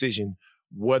make a decision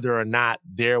whether or not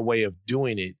their way of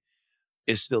doing it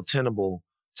is still tenable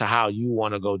to how you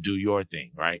want to go do your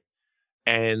thing, right?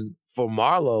 And for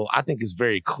Marlowe, I think it's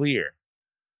very clear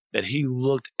that he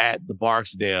looked at the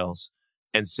Barksdales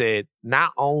and said,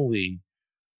 not only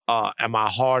am I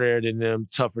harder than them,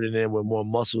 tougher than them, with more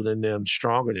muscle than them,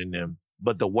 stronger than them,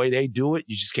 but the way they do it,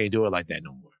 you just can't do it like that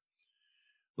no more.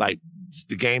 Like,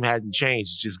 the game hasn't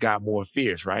changed. It's just got more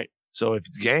fierce, right? So if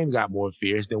the game got more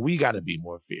fierce, then we got to be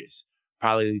more fierce.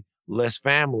 Probably less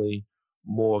family,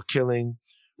 more killing,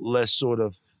 less sort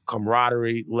of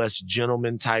camaraderie, less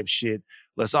gentleman type shit,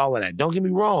 less all of that. Don't get me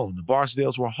wrong. The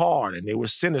Barksdales were hard and they were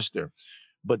sinister,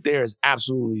 but there is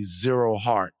absolutely zero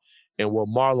heart in what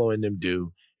Marlowe and them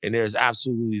do. And there's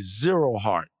absolutely zero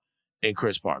heart in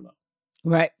Chris Partlow.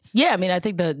 Right. Yeah. I mean, I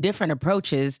think the different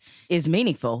approaches is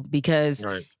meaningful because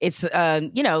it's,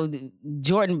 Jordan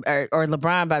or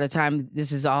LeBron, by the time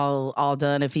this is all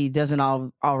done, if he doesn't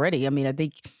already, I mean, I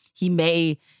think he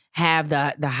may have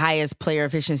the highest player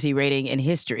efficiency rating in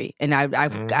history. And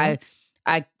I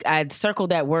I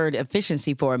circled that word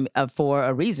efficiency for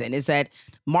a reason. Is that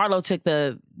Marlowe took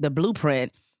the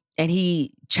blueprint and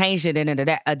he changed it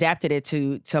and adapted it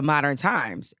to modern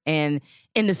times. And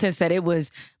in the sense that it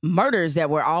was murders that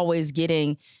were always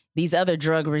getting these other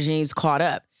drug regimes caught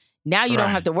up. Now you don't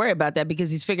have to worry about that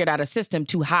because he's figured out a system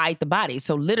to hide the body.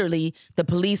 So literally the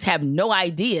police have no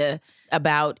idea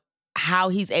about how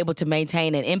he's able to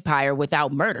maintain an empire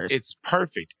without murders. It's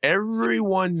perfect.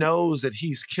 Everyone knows that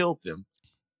he's killed them.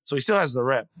 So he still has the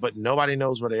rep, but nobody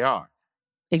knows where they are.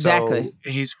 Exactly.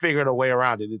 So he's figured a way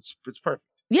around it. It's perfect.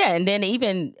 Yeah, and then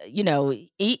even,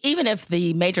 even if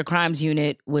the major crimes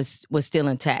unit was still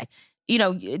intact,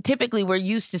 typically we're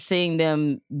used to seeing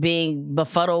them being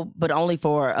befuddled, but only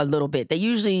for a little bit. They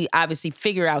usually obviously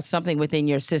figure out something within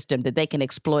your system that they can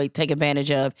exploit, take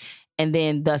advantage of, and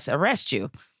then thus arrest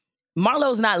you.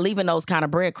 Marlowe's not leaving those kind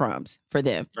of breadcrumbs for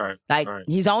them. Right.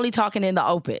 He's only talking in the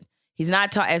open. He's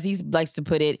not, as he likes to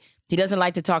put it, he doesn't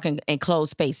like to talk in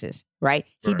closed spaces, right?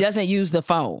 He doesn't use the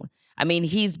phone. I mean,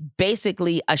 he's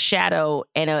basically a shadow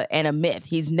and a myth.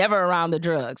 He's never around the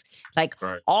drugs.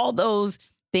 All those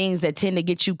things that tend to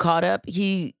get you caught up,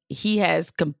 he has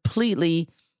completely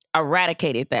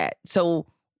eradicated that. So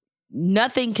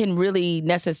nothing can really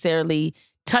necessarily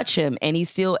touch him, and he's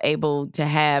still able to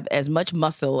have as much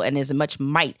muscle and as much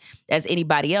might as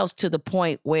anybody else, to the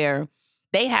point where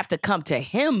they have to come to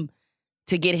him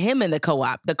to get him in the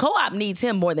co-op. The co-op needs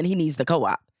him more than he needs the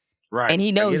co-op. Right. And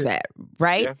he knows that,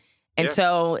 right? Yeah. And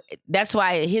so that's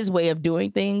why his way of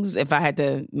doing things, if I had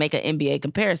to make an NBA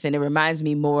comparison, it reminds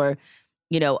me more,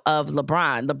 of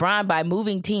LeBron. LeBron, by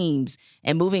moving teams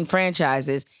and moving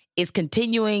franchises, is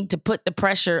continuing to put the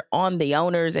pressure on the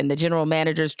owners and the general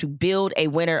managers to build a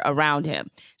winner around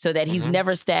him so that he's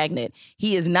never stagnant.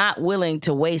 He is not willing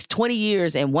to waste 20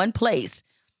 years in one place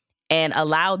and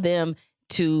allow them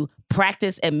to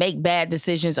practice and make bad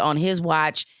decisions on his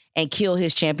watch and kill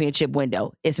his championship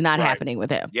window. It's not happening with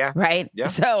him. Yeah. Right? Yeah.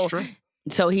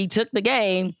 So he took the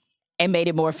game and made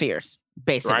it more fierce,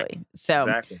 basically. Right. So,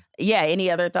 exactly. Yeah.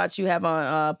 Any other thoughts you have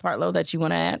on Partlow that you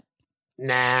want to add?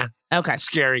 Nah. Okay.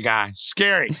 Scary guy.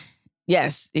 Scary.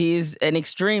 Yes, he's an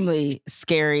extremely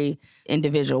scary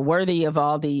individual, worthy of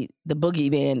all the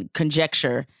boogeyman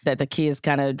conjecture that the kids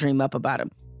kind of dream up about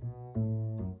him.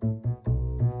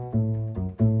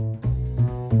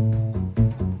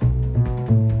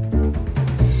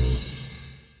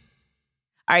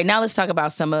 All right, now let's talk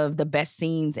about some of the best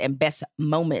scenes and best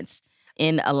moments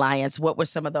in Alliance. What were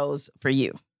some of those for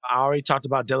you? I already talked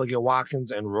about Delegate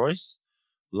Watkins and Royce.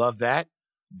 Love that.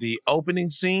 The opening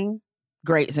scene.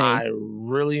 Great scene. I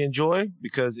really enjoy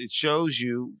because it shows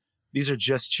you these are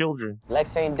just children.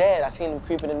 Lex ain't dead. I seen him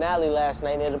creeping in the alley last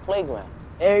night near the playground.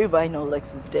 Everybody know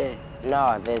Lex is dead.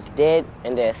 Nah, there's dead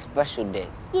and there's special dead.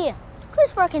 Yeah,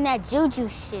 Chris working that juju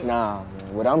shit. Nah,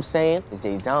 man. What I'm saying is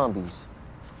they zombies.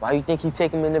 Why you think he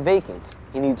take him in the vacants?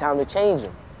 He need time to change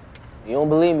him. You don't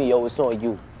believe me, yo, it's on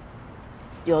you.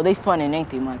 Yo, they funny,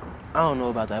 ain't they, Michael? I don't know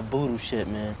about that voodoo shit,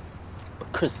 man.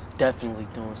 But Chris is definitely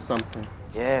doing something.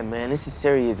 Yeah, man, this is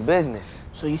serious business.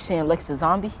 So you saying Lex a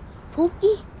zombie?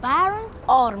 Pookie, Byron,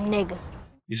 all them niggas.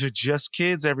 These are just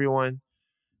kids, everyone.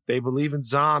 They believe in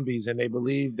zombies and they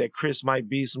believe that Chris might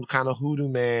be some kind of hoodoo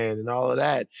man and all of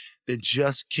that. They're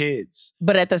just kids.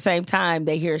 But at the same time,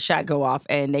 they hear a shot go off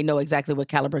and they know exactly what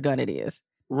caliber gun it is.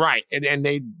 Right. And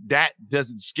that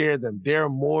doesn't scare them. They're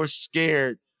more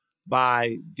scared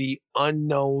by the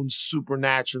unknown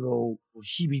supernatural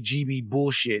heebie-jeebie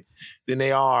bullshit than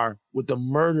they are with the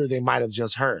murder they might have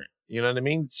just heard. You know what I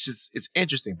mean? It's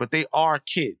interesting. But they are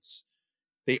kids.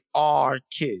 They are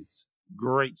kids.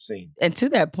 Great scene. And to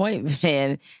that point,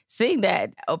 man, seeing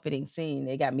that opening scene,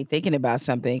 it got me thinking about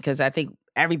something because I think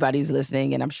everybody's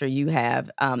listening, and I'm sure you have.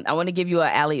 I want to give you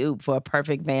an alley-oop for a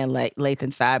perfect Van Lathan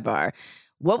sidebar.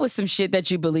 What was some shit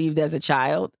that you believed as a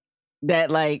child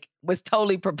that, was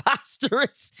totally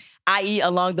preposterous, i.e.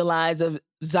 along the lines of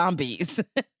zombies?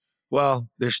 Well,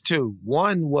 there's two.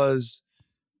 One was,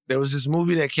 there was this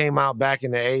movie that came out back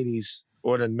in the 80s,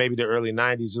 or maybe the early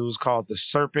 90s. It was called The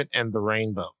Serpent and the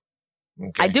Rainbow.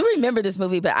 Okay. I do remember this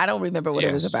movie, but I don't remember what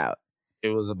it was about. It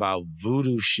was about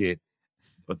voodoo shit,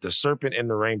 but The Serpent and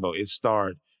the Rainbow. It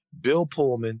starred Bill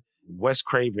Pullman. Wes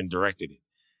Craven directed it.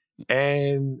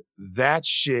 And that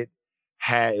shit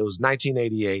it was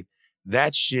 1988.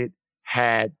 That shit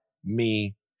had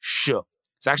me shook.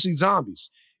 It's actually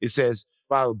zombies. It says,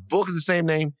 by the book of the same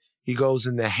name, he goes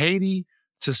into Haiti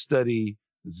to study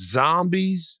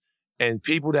zombies and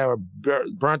people that were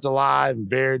burnt alive and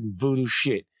buried in voodoo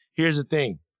shit. Here's the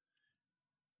thing.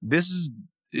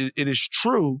 It is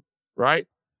true, right,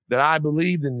 that I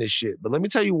believed in this shit. But let me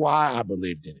tell you why I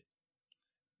believed in it.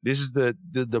 This is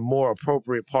the more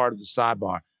appropriate part of the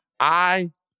sidebar.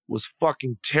 I was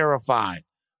fucking terrified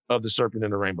of the serpent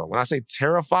in the rainbow. When I say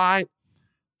terrified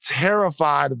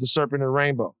of the serpent in the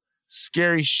rainbow.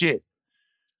 Scary shit.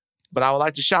 But I would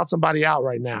like to shout somebody out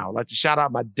right now. I'd like to shout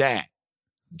out my dad,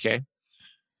 okay?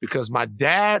 Because my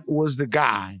dad was the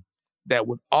guy that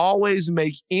would always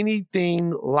make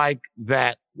anything like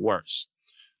that worse.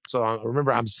 So I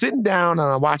remember I'm sitting down and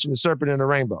I'm watching the serpent in the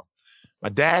rainbow. My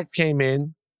dad came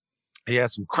in. He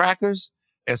had some crackers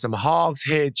and some hog's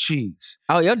head cheese.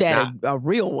 Oh, your dad a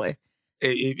real one.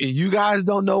 If you guys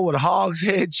don't know what hog's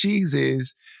head cheese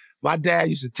is, my dad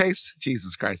used to taste.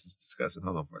 Jesus Christ, it's disgusting.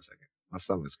 Hold on for a second. My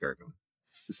stomach's gurgling.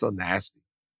 It's so nasty.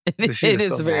 It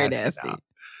is so very nasty. Now.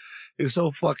 It's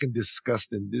so fucking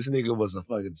disgusting. This nigga was a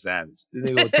fucking savage.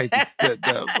 This nigga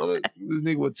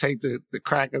would take the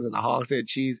crackers and the hog's head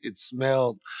cheese. It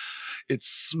smelled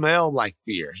like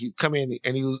fear. He'd come in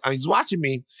and he's watching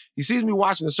me. He sees me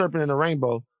watching the serpent in the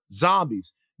rainbow,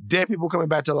 zombies, dead people coming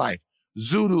back to life,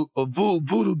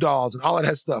 voodoo dolls and all of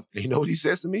that stuff. And you know what he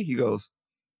says to me? He goes,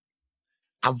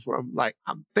 I'm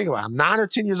thinking about it. I'm 9 or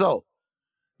 10 years old.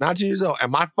 9 or 10 years old.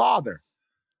 And my father,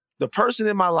 the person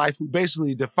in my life who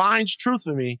basically defines truth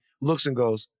for me, looks and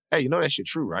goes, hey, you know that shit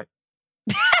true, right?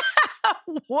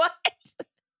 What?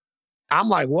 I'm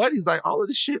like, what? He's like, all of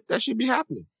this shit, that should be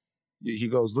happening. He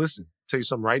goes, listen, tell you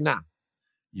something right now.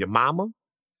 Your mama,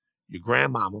 your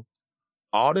grandmama,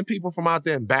 all them people from out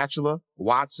there in Bachelor,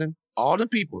 Watson, all them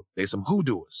people, they some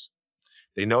hoodooers.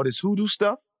 They know this hoodoo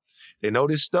stuff. They know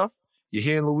this stuff. You're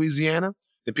here in Louisiana.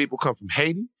 The people come from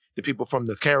Haiti. The people from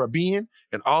the Caribbean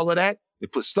and all of that. They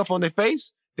put stuff on their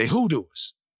face. They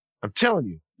hoodooers. I'm telling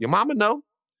you, your mama know.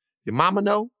 Your mama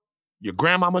know. Your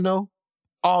grandmama know.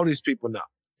 All these people know.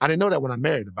 I didn't know that when I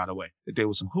married her, by the way, that there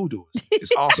was some hoodooers.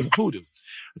 It's awesome hoodoo.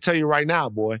 I tell you right now,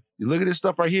 boy, you look at this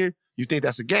stuff right here, you think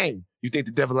that's a game. You think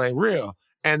the devil ain't real.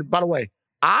 And by the way,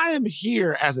 I am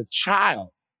here as a child,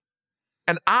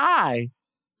 and I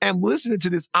am listening to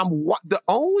this. The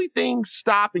only thing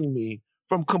stopping me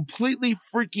from completely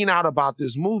freaking out about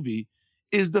this movie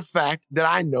is the fact that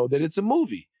I know that it's a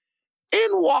movie. In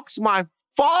walks my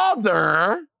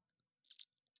father,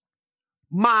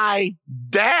 my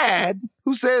dad,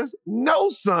 who says, no,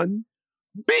 son,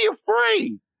 be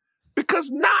afraid.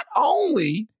 Because not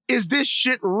only is this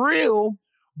shit real,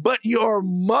 but your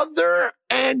mother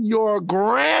and your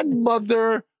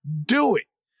grandmother do it.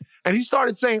 And he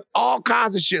started saying all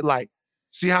kinds of shit like,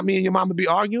 see how me and your mama be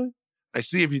arguing? I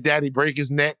see if your daddy break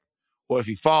his neck, or if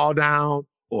he fall down,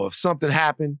 or if something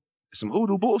happened. It's some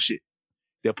hoodoo bullshit.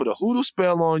 They'll put a hoodoo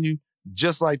spell on you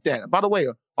just like that. And by the way,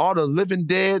 all the living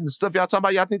dead and stuff y'all talking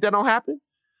about, y'all think that don't happen?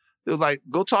 They're like,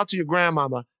 go talk to your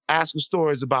grandmama, ask her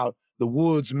stories about the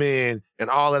woodsmen and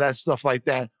all of that stuff like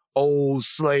that, old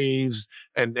slaves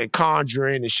and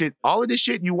conjuring and shit. All of this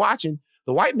shit you watching,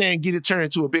 the white man get it turned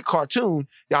into a big cartoon.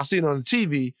 Y'all see it on the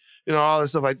TV, you know, all that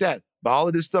stuff like that. But all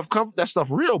of this stuff, that stuff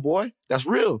real, boy. That's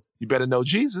real. You better know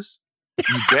Jesus.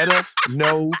 You better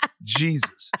know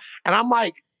Jesus. And I'm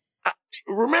like,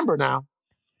 remember now,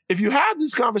 if you have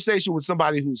this conversation with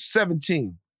somebody who's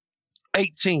 17,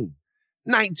 18,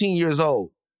 19 years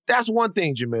old, that's one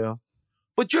thing, Jemele.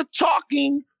 But you're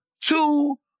talking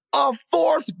to a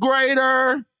 4th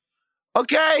grader,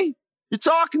 okay? You're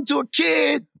talking to a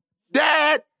kid,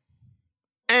 dad,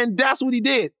 and that's what he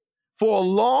did. For a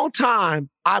long time,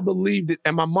 I believed it.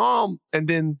 And I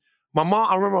remember my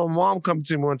mom coming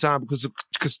to me one time because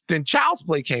then Child's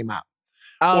Play came out.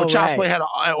 Oh, Child's Play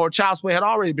had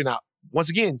already been out. Once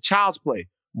again, Child's Play,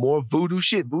 more voodoo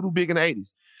shit. Voodoo big in the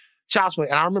 80s. Child's Play.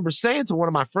 And I remember saying to one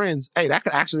of my friends, hey, that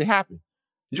could actually happen.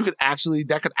 That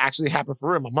could actually happen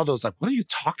for real. My mother was like, what are you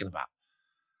talking about?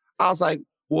 I was like,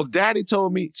 well, daddy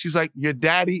told me. She's like, your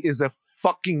daddy is a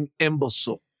fucking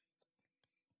imbecile.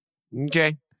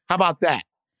 Okay? How about that?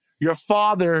 Your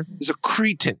father is a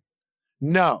cretin.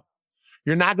 No.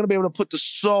 You're not going to be able to put the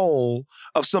soul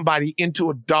of somebody into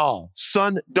a doll.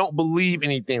 Son, don't believe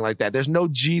anything like that. There's no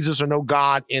Jesus or no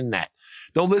God in that.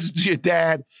 Don't listen to your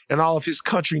dad and all of his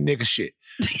country nigga shit.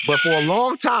 But for a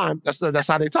long time, that's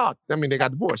how they talk. I mean, they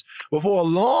got divorced. But for a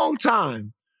long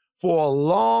time,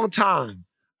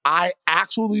 I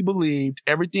actually believed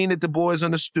everything that the boys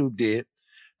on the stoop did,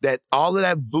 that all of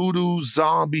that voodoo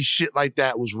zombie shit like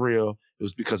that was real. It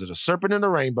was because of the serpent in the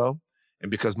rainbow and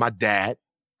because my dad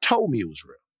told me it was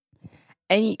real.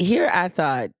 And here I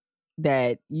thought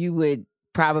that you would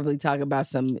probably talk about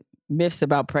some myths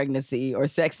about pregnancy or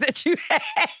sex that you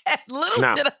had. Little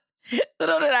did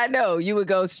I know you would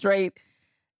go straight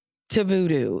to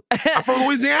voodoo. I'm from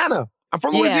Louisiana.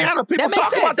 People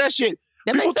talk about that shit.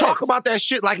 People talk about that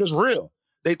shit like it's real.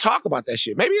 they talk about that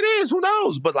shit. Maybe it is, who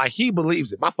knows? But like he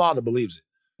believes it. My father believes it.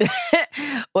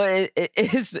 Well,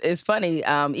 it's funny,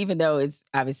 even though it's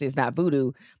not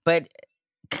voodoo, but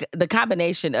the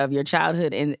combination of your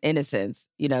childhood innocence,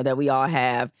 that we all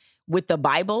have with the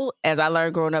Bible, as I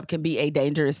learned growing up, can be a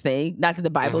dangerous thing. Not that the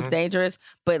Bible's dangerous,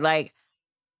 but like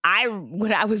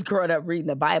when I was growing up reading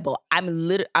the Bible,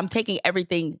 I'm taking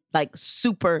everything like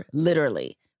super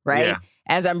literally, right? Yeah.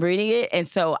 As I'm reading it. And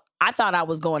so I thought I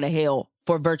was going to hell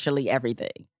for virtually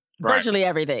everything. Right. Virtually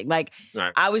everything. Like,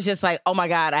 I was just like, oh my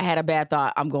God, I had a bad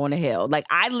thought. I'm going to hell. Like,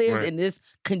 I lived in this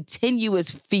continuous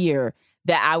fear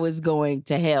that I was going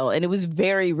to hell. And it was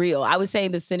very real. I was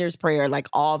saying the sinner's prayer like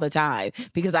all the time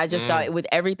because I just thought with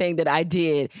everything that I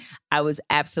did, I was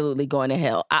absolutely going to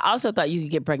hell. I also thought you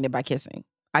could get pregnant by kissing.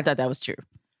 I thought that was true.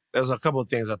 There's a couple of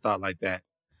things I thought like that.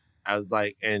 I was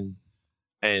like, and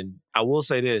I will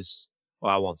say this.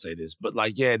 Well, I won't say this, but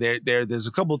like, yeah, there's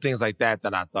a couple of things like that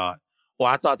I thought. Well,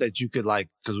 I thought that you could like,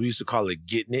 because we used to call it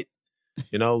getting it.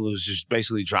 It was just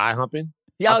basically dry humping.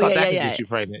 I thought that could get you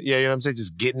pregnant. Yeah, you know what I'm saying?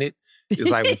 Just getting it. It's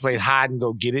like we played hide and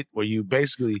go get it, where you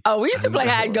basically. Oh, we used to play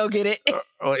hide and go get it.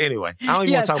 Anyway, I don't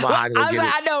even want to talk about hide and go get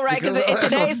it. I know, right? Because in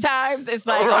today's times, it's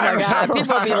like, oh my God,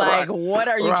 people will be like, "What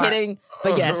are you kidding?"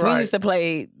 But yes, we used to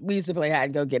play hide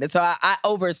and go get it. So I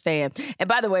overstand. And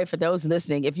by the way, for those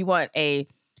listening, if you want a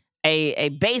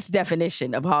base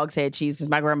definition of hog's head cheese, because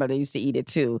my grandmother used to eat it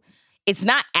too, it's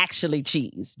not actually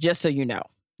cheese. Just so you know,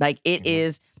 like it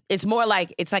is. It's more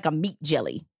like it's like a meat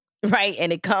jelly, right?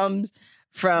 And it comes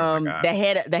from the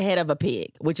head of a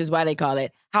pig, which is why they call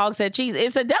it hog's head cheese.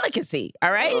 It's a delicacy,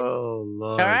 all right? Oh,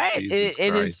 Lord. All right? It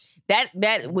is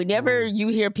that whenever you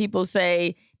hear people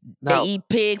say they eat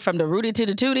pig from the rooty to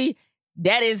the tooty,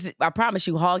 that is, I promise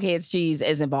you, hog head cheese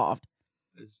is involved.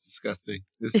 It's disgusting.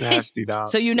 It's nasty, dog.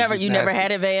 So you never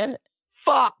had it, Van?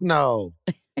 Fuck no.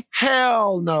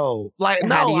 Hell no. Like,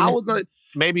 no, I was like,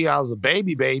 maybe I was a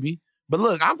baby. But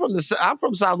look, I'm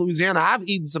from South Louisiana. I've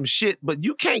eaten some shit, but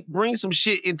you can't bring some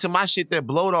shit into my shit that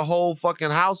blow the whole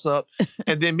fucking house up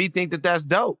and then me think that that's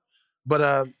dope.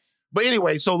 But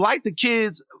anyway, so like the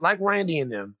kids, like Randy and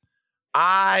them,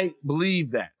 I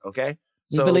believe that, okay?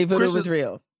 So you believe Voodoo was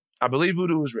real? I believe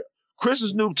Voodoo was real. Chris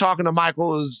Snoop talking to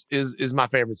Michael is my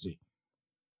favorite scene.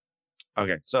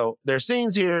 Okay, so there's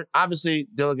scenes here. Obviously,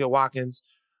 Delegate Watkins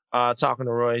talking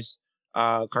to Royce.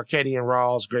 Carcadian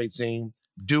Rawls, great scene.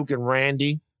 Duke and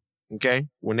Randy, okay,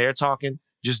 when they're talking,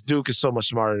 just Duke is so much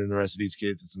smarter than the rest of these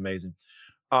kids. It's amazing.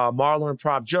 Marlon and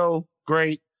Prop Joe,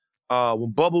 great.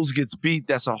 When Bubbles gets beat,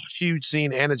 that's a huge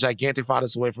scene and a gigantic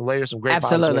fathers away from later. Some great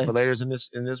fathers away from later in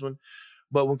this one.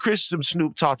 But when Chris and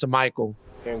Snoop talked to Michael,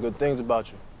 hearing good things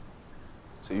about you.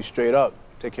 So you straight up,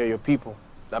 take care of your people.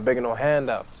 Not begging no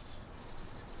handouts.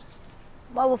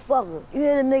 Motherfucker, you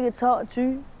hear the nigga talking to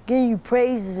you, giving you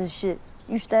praises and shit.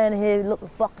 You standing here looking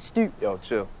fucking stupid. Yo,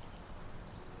 chill.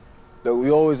 Look,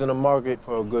 we always in the market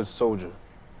for a good soldier.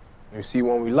 You see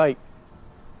one we like,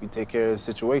 we take care of the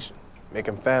situation, make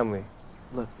him family.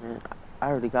 Look, man, I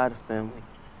already got a family.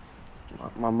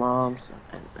 My mom's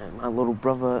and my little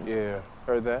brother. Yeah,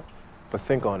 heard that. But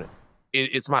think on it.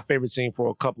 It's my favorite scene for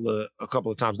a couple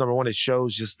of times. Number one, it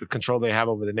shows just the control they have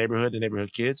over the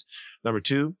neighborhood kids. Number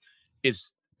two,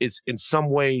 it's in some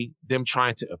way them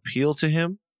trying to appeal to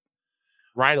him.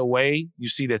 Right away, you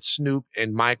see that Snoop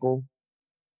and Michael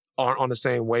aren't on the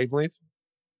same wavelength.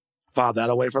 File that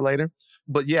away for later.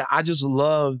 But yeah, I just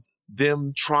loved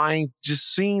them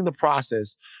seeing the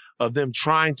process of them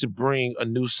trying to bring a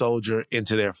new soldier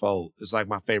into their fold. It's like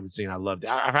my favorite scene. I loved it.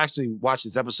 I've actually watched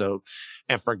this episode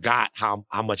and forgot how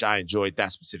much I enjoyed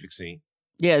that specific scene.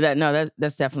 Yeah,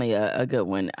 that's definitely a good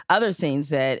one. Other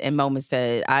scenes and moments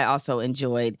that I also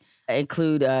enjoyed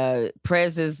include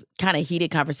Prez's kind of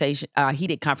heated confrontation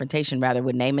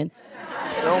with Naaman.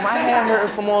 Yo, my hand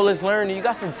hurting from all this learning. You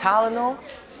got some Tylenol?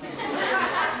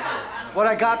 What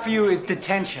I got for you is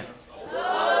detention.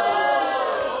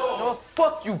 No,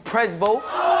 fuck you, Presbo.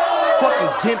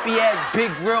 Fucking gimpy ass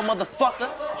big grill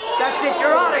motherfucker. That's it,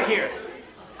 you're out of here.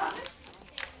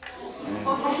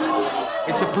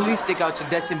 Get your police stick out your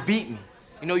desk and beat me.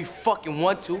 You know you fucking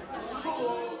want to.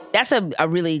 That's a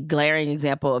really glaring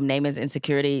example of Naaman's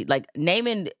insecurity. Like,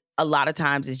 Naaman, a lot of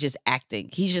times, is just acting.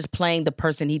 He's just playing the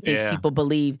person he thinks people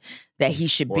believe that he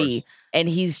should be. And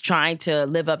he's trying to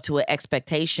live up to an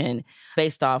expectation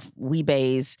based off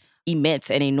Weebay's immense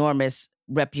and enormous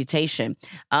reputation.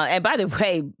 And by the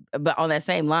way, but on that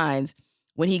same lines,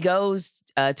 when he goes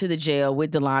to the jail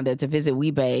with Delonda to visit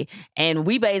Weebay, and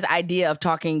Weebay's idea of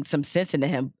talking some sense into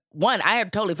him, one, I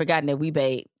have totally forgotten that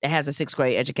Weebay has a 6th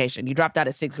grade education. He dropped out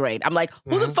of 6th grade. I'm like,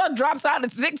 who the fuck drops out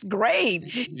of 6th grade?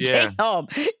 Yeah. Damn.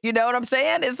 You know what I'm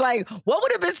saying? It's like, what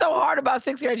would have been so hard about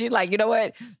 6th grade? You're like, you know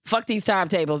what? Fuck these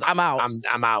timetables. I'm out.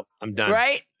 I'm out. I'm done.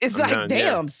 Right? It's I'm like, done,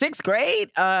 damn, 6th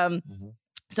grade.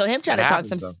 So him trying to talk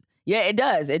some. Though. Yeah, it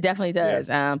does. It definitely does.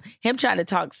 Yeah. Him trying to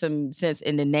talk some sense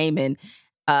into naming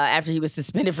after he was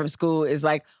suspended from school is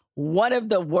like one of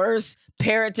the worst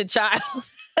parent to child,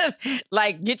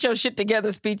 like get your shit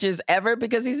together speeches ever,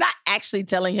 because he's not actually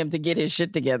telling him to get his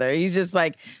shit together. He's just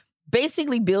like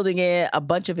basically building in a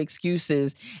bunch of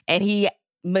excuses. And he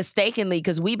mistakenly,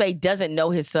 because Weebay doesn't know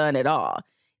his son at all,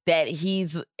 that he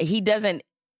doesn't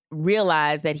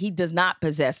realize that he does not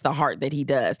possess the heart that he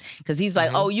does. Because he's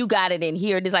like, oh, you got it in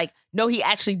here. And it's like, no, he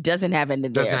actually doesn't have it in there.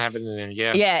 Doesn't have it in there,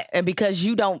 yeah. Yeah, and because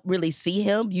you don't really see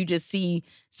him, you just see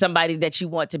somebody that you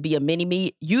want to be a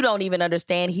mini-me. You don't even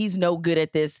understand he's no good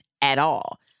at this at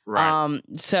all. Right.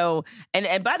 So,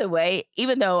 and by the way,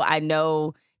 even though I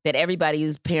know that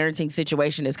everybody's parenting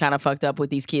situation is kind of fucked up with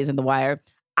these kids in The Wire,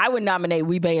 I would nominate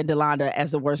Weebay and Delonda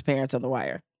as the worst parents on The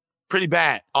Wire. Pretty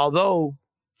bad. Although,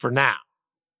 for now.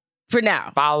 For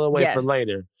now. File away for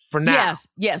later. For now.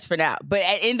 Yes, for now. But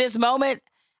in this moment,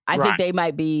 I think they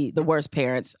might be the worst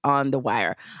parents on The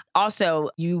Wire. Also,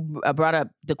 you brought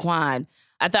up Daquan.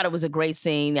 I thought it was a great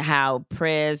scene how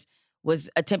Prez was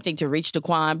attempting to reach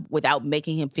Daquan without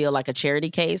making him feel like a charity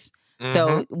case.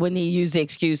 So when he used the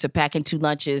excuse of packing 2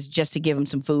 lunches just to give him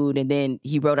some food, and then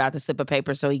he wrote out the slip of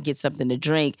paper so he could get something to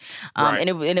drink. And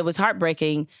it was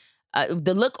heartbreaking.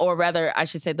 The look, or rather, I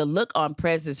should say, the look on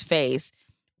Prez's face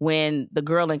when the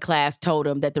girl in class told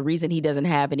him that the reason he doesn't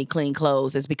have any clean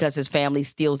clothes is because his family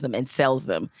steals them and sells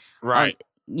them. Right.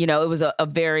 You know, it was a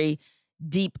very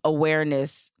deep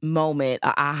awareness moment,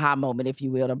 a aha moment, if you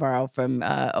will, to borrow from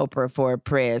Oprah for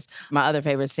Prez. My other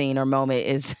favorite scene or moment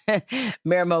is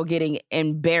Marimo getting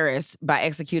embarrassed by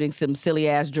executing some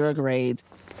silly-ass drug raids.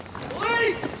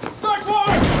 Police! Search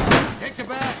warrant! Take the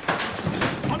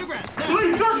bag. Underground.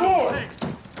 Police, search warrant!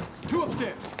 2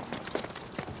 upstairs.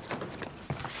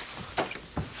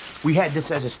 We had this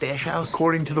as a stash house?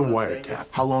 According to the wiretap.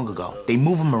 How long ago? They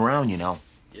move them around, you know.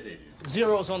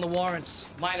 Zeros on the warrants.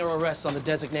 Minor arrests on the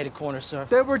designated corner, sir.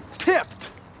 They were tipped.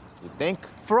 You think?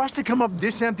 For us to come up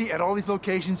this empty at all these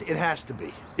locations, it has to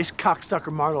be. This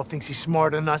cocksucker Marlo thinks he's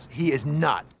smarter than us. He is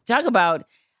not. Talk about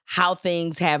how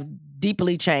things have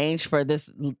deeply changed for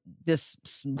this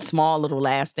small little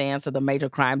last dance of the Major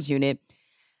Crimes Unit.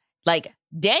 Like,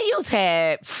 Daniels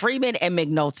had Freeman and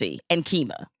McNulty and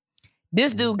Kima.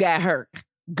 This dude got hurt.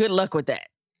 Good luck with that.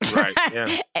 Right,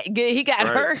 yeah. He got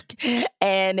hurt,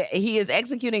 and he is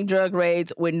executing drug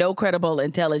raids with no credible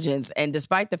intelligence. And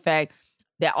despite the fact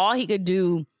that all he could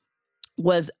do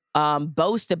was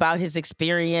boast about his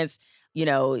experience, you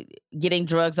know, getting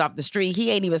drugs off the street,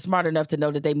 he ain't even smart enough to know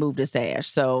that they moved his stash.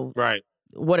 So,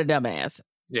 what a dumbass.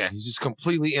 Yeah, he's just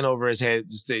completely in over his head,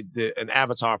 just an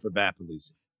avatar for bad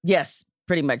policing. Yes,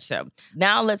 pretty much so.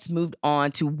 Now let's move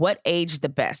on to what aged the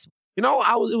best. You know,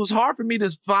 it was hard for me to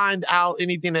find out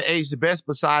anything that aged the best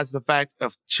besides the fact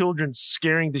of children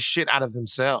scaring the shit out of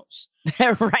themselves.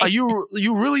 Right. You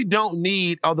really don't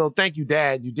need, although thank you,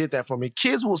 Dad, you did that for me.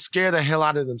 Kids will scare the hell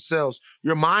out of themselves.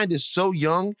 Your mind is so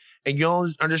young and you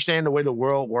don't understand the way the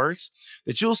world works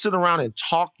that you'll sit around and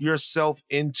talk yourself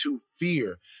into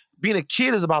fear. Being a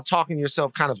kid is about talking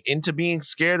yourself kind of into being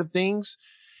scared of things.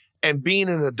 And being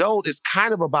an adult is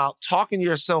kind of about talking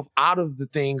yourself out of the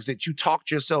things that you talked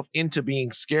yourself into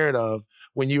being scared of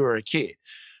when you were a kid.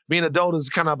 Being an adult is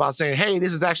kind of about saying, hey,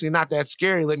 this is actually not that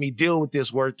scary. Let me deal with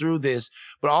this, work through this.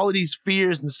 But all of these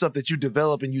fears and stuff that you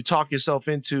develop and you talk yourself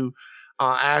into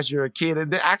as you're a kid,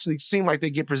 and they actually seem like they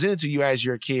get presented to you as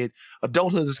you're a kid,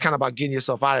 adulthood is kind of about getting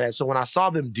yourself out of that. So when I saw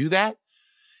them do that,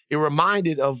 it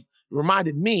reminded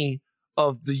me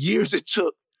of the years it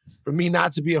took for me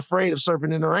not to be afraid of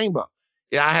Serpent in the Rainbow.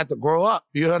 Yeah, I had to grow up.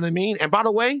 You know what I mean? And by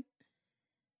the way,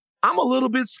 I'm a little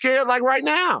bit scared like right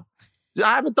now.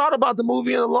 I haven't thought about the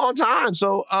movie in a long time.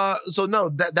 So no,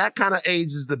 that kind of age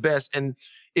is the best. And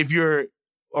if you're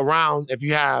around, if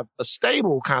you have a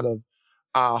stable kind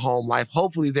of home life,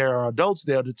 hopefully there are adults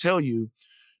there to tell you,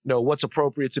 what's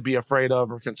appropriate to be afraid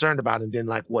of or concerned about, and then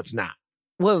like what's not.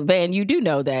 Well, Van, you do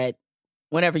know that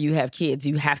whenever you have kids,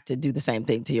 you have to do the same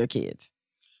thing to your kids.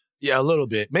 Yeah, a little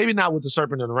bit. Maybe not with the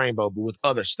Serpent in the Rainbow, but with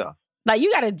other stuff. Like,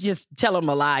 you got to just tell them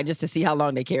a lie just to see how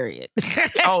long they carry it.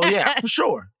 Oh, yeah, for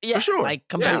sure. Yeah, for sure. Like,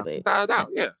 completely.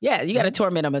 Yeah, Yeah, you got to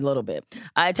torment them a little bit.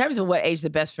 In terms of what aged the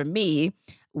best for me,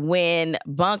 when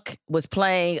Bunk was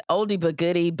playing Oldie But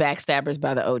Goodie, Backstabbers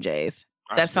by the OJs.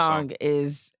 That song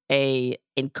is a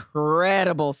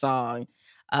incredible song.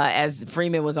 as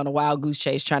Freeman was on a wild goose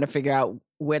chase trying to figure out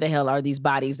where the hell are these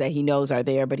bodies that he knows are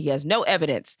there, but he has no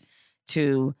evidence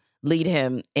to lead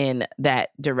him in that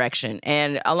direction.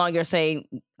 And along your same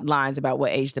lines about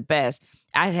what aged the best,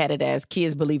 I had it as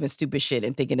kids believing stupid shit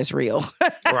and thinking it's real.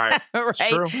 Right. Right?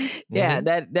 True. Yeah,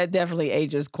 that definitely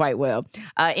ages quite well.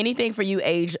 Anything for you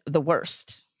age the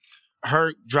worst?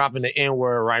 Hurt dropping the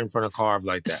N-word right in front of Carve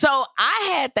like that. So I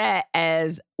had that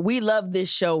as we love this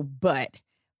show, but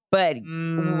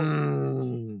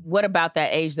what about that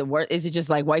age the worst? Is it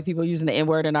just like white people using the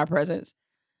N-word in our presence?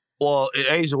 Well, it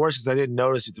aged the worst because I didn't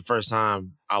notice it the first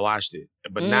time I watched it.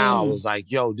 But now I was like,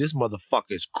 yo, this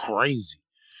motherfucker is crazy.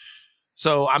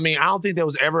 So, I mean, I don't think there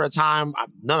was ever a time,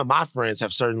 none of my friends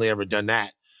have certainly ever done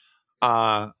that.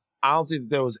 I don't think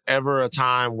there was ever a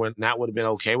time when that would have been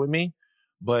okay with me.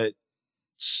 But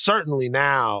certainly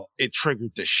now, it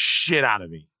triggered the shit out of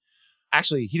me.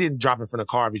 Actually, he didn't drop it in front of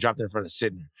Carve, he dropped it in front of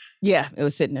Sidner. Yeah, it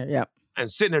was Sidner, yeah. And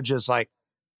Sidner just like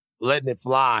letting it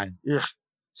fly. Ugh.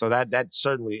 So that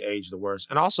certainly aged the worst.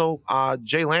 And also,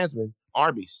 Jay Landsman,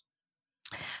 Arby's.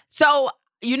 So,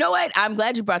 you know what? I'm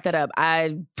glad you brought that up.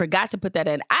 I forgot to put that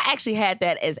in. I actually had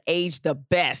that as aged the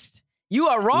best. You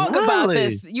are wrong about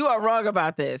this. You are wrong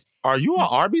about this. Are you an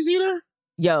Arby's eater?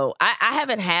 Yo, I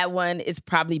haven't had one. It's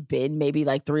probably been maybe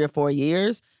like 3 or 4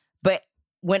 years. But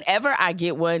whenever I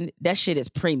get one, that shit is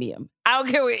premium. I don't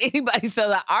care what anybody says.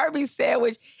 The Arby's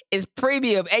sandwich is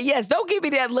premium. And yes, don't give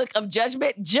me that look of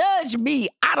judgment. Judge me.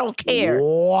 I don't care.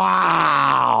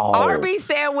 Wow. Arby's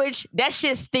sandwich, that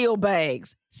shit still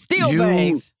bangs. Still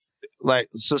bangs. Like,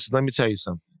 sister, let me tell you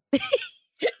something.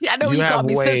 I know you called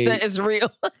me sister. It's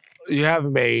real. You have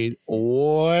made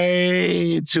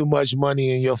way too much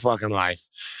money in your fucking life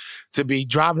to be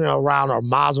driving around a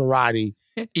Maserati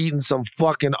eating some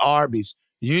fucking Arby's.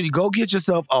 You go get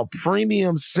yourself a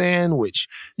premium sandwich.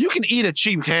 You can eat a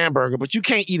cheap hamburger, but you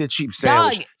can't eat a cheap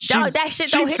sandwich. Dog, that shit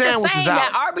don't hit the same.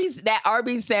 That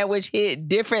Arby's sandwich hit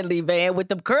differently, man, with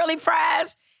them curly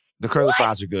fries. The curly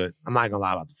fries are good. I'm not gonna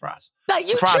lie about the fries. Like,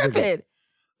 you tripping.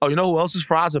 Oh, you know who else's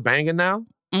fries are banging now?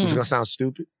 It's gonna sound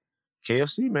stupid.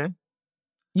 KFC, man.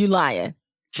 You lying.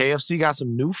 KFC got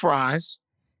some new fries.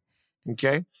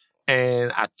 Okay.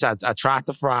 And I tried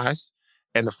the fries.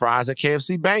 And the fries at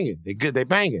KFC banging. They good. They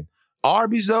banging.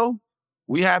 Arby's though,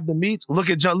 we have the meats. Look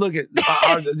at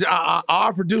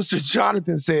our producer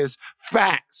Jonathan says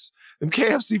facts. Them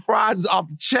KFC fries is off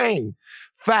the chain.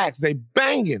 Facts. They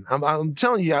banging. I'm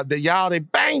telling you y'all they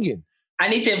banging. I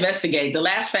need to investigate. The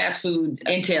last fast food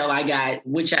intel I got,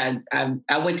 which I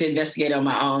went to investigate on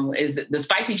my own, is the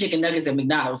spicy chicken nuggets at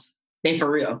McDonald's. They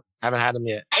for real. Haven't had them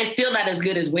yet. It's still not as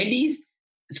good as Wendy's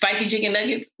spicy chicken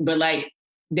nuggets, but like.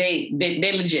 They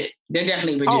legit. They're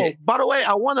definitely legit. Oh, by the way,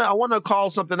 I wanna call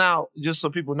something out just so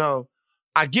people know.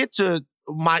 I get to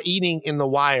my eating in the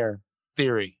wire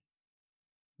theory.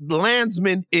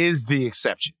 Landsman is the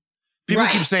exception. People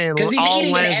keep saying because he's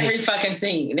eating Landsman, in every fucking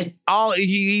scene. He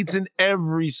eats in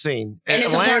every scene, and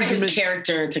it's a part of his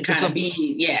character to kind of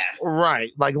be, right.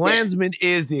 Like Landsman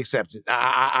is the exception.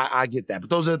 I get that, but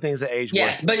those are the things that age.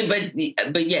 Yes, but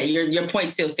yeah, your point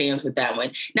still stands with that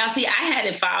one. Now, see, I had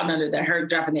it filed under the her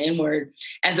dropping the N-word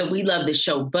as a we love the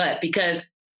show, but because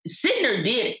Sidner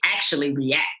did actually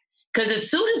react, because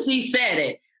as soon as he said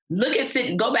it,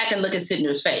 go back and look at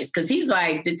Sidner's face, because he's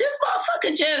like, did this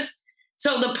motherfucker just?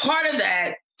 So the part of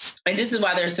that, and this is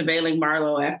why they're surveilling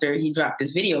Marlo after he dropped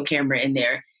this video camera in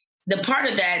there, the part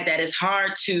of that is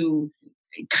hard to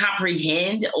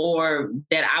comprehend, or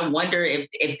that I wonder if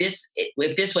this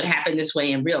would happen this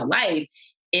way in real life,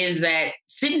 is that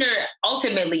Sidner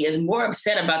ultimately is more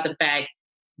upset about the fact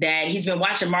that he's been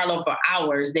watching Marlo for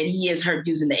hours than he is her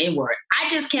using the N-word. I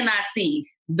just cannot see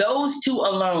those two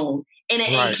alone in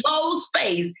an enclosed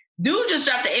space. Dude just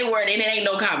dropped the N-word and it ain't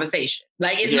no conversation.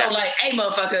 Like, it's no like, hey,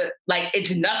 motherfucker, like,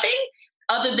 it's nothing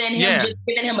other than him just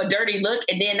giving him a dirty look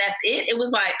and then that's it. It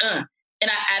was like, And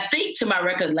I think, to my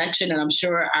recollection, and I'm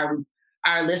sure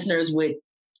our listeners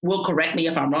will correct me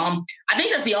if I'm wrong, I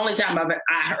think that's the only time I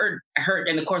heard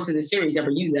in the course of the series ever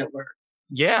use that word.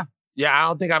 Yeah. Yeah, I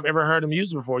don't think I've ever heard him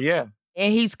use it before, yeah.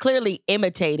 And he's clearly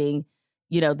imitating,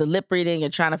 the lip reading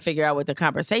and trying to figure out what the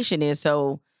conversation is.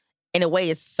 So in a way,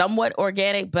 it's somewhat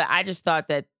organic, but I just thought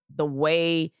that the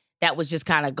way that was just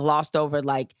kind of glossed over,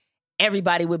 like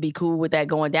everybody would be cool with that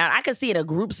going down. I could see in a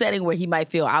group setting where he might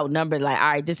feel outnumbered, like, all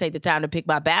right, this ain't the time to pick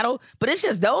my battle, but it's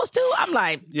just those two. I'm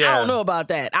like, I don't know about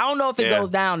that. I don't know if it goes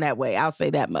down that way. I'll say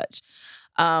that much.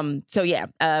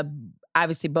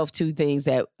 Obviously both two things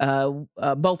that,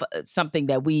 both something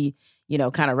that we,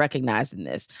 kind of recognize in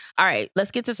this. All right,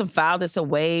 let's get to some file this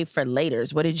away for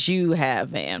laters. What did you have,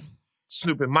 Van?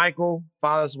 Snoop and Michael,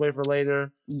 File Us Away for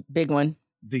Later. Big one.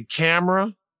 The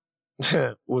camera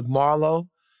with Marlo.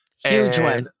 Huge and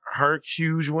one. Herc,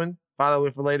 huge one. File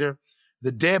Away for Later.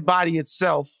 The dead body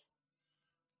itself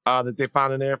that they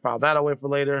found in there, File that away for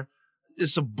later.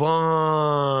 It's a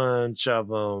bunch of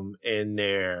them in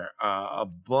there. A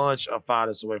bunch of File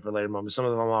This Away for Later moments. Some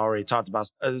of them I've already talked about.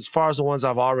 As far as the ones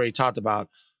I've already talked about,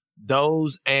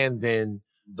 those and then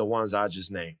the ones I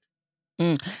just named.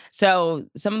 So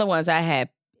some of the ones I had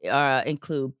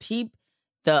include Peep,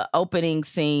 the opening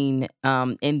scene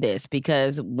in this,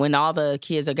 because when all the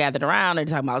kids are gathered around, they're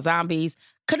talking about zombies.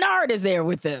 Kennard is there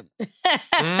with them.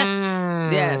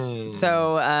 Yes.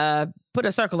 So put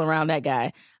a circle around that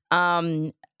guy.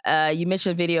 You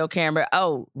mentioned video camera.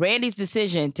 Oh, Randy's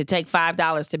decision to take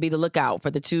 $5 to be the lookout for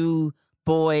the two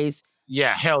boys.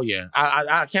 Yeah, hell yeah.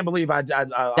 I can't believe That's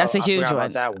a huge forgot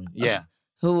one. about that one. Yeah.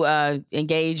 Who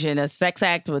engage in a sex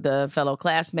act with a fellow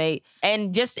classmate.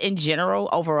 And just in general,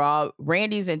 overall,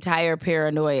 Randy's entire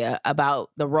paranoia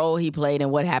about the role he played and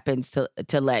what happens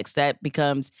to Lex, that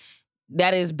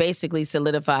is basically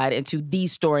solidified into the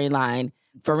storyline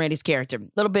for Randy's character. A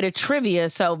little bit of trivia.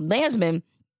 So Landsman,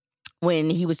 when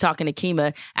he was talking to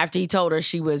Kima, after he told her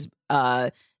she was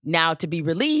now to be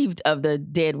relieved of the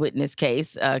dead witness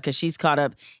case, because she's caught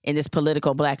up in this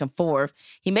political back and forth,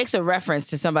 he makes a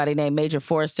reference to somebody named Major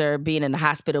Forrester being in the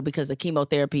hospital because the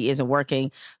chemotherapy isn't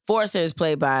working. Forrester is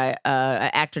played by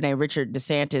an actor named Richard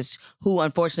DeSantis, who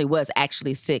unfortunately was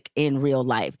actually sick in real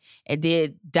life and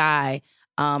did die,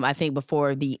 I think,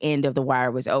 before the end of The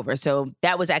Wire was over. So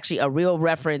that was actually a real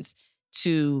reference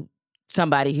to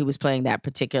somebody who was playing that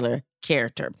particular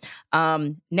character.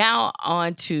 Now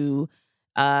on to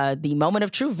the moment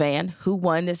of truth, Van. Who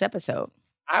won this episode?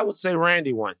 I would say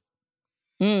Randy won.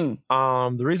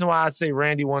 The reason why I say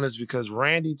Randy won is because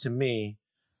Randy, to me,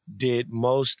 did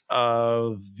most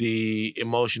of the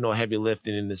emotional heavy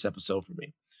lifting in this episode for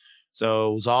me.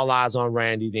 So it was all eyes on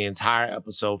Randy the entire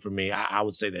episode for me. I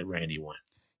would say that Randy won.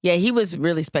 Yeah, he was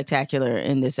really spectacular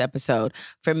in this episode.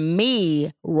 For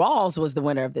me, Rawls was the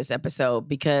winner of this episode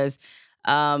because,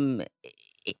 Rawls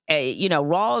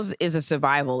is a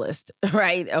survivalist,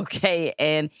 right? Okay.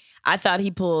 And I thought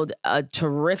he pulled a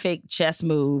terrific chess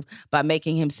move by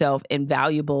making himself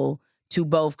invaluable to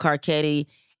both Carcetti,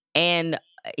 and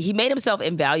he made himself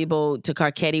invaluable to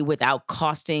Carcetti without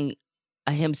costing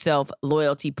himself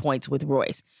loyalty points with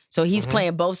Royce. So he's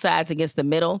playing both sides against the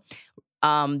middle.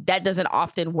 That doesn't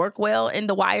often work well in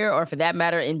The Wire, or for that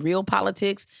matter, in real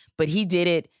politics, but he did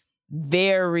it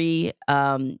very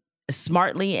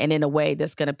smartly and in a way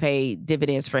that's going to pay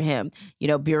dividends for him.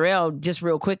 Burrell, just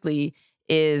real quickly,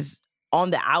 is on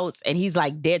the outs and he's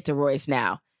like dead to Royce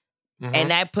now.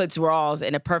 And that puts Rawls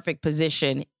in a perfect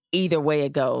position either way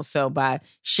it goes. So by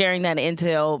sharing that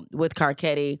intel with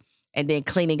Carcetti and then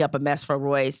cleaning up a mess for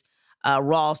Royce,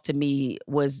 Rawls, to me,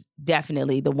 was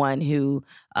definitely the one who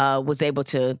was able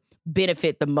to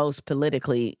benefit the most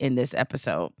politically in this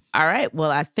episode. All right.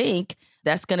 Well, I think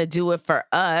that's going to do it for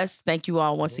us. Thank you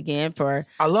all once again for...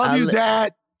 I love you,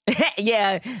 Dad.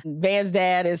 Yeah. Van's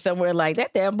dad is somewhere like,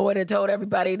 that damn boy that told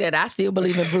everybody that I still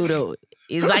believe in voodoo.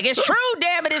 He's like, it's true,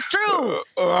 damn it, it's true.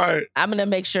 All right. I'm going to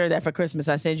make sure that for Christmas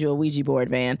I send you a Ouija board,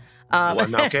 Van.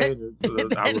 Okay,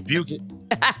 I rebuke it.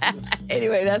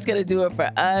 Anyway, that's going to do it for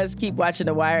us. Keep watching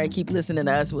The Wire and keep listening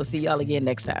to us. We'll see y'all again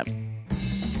next time.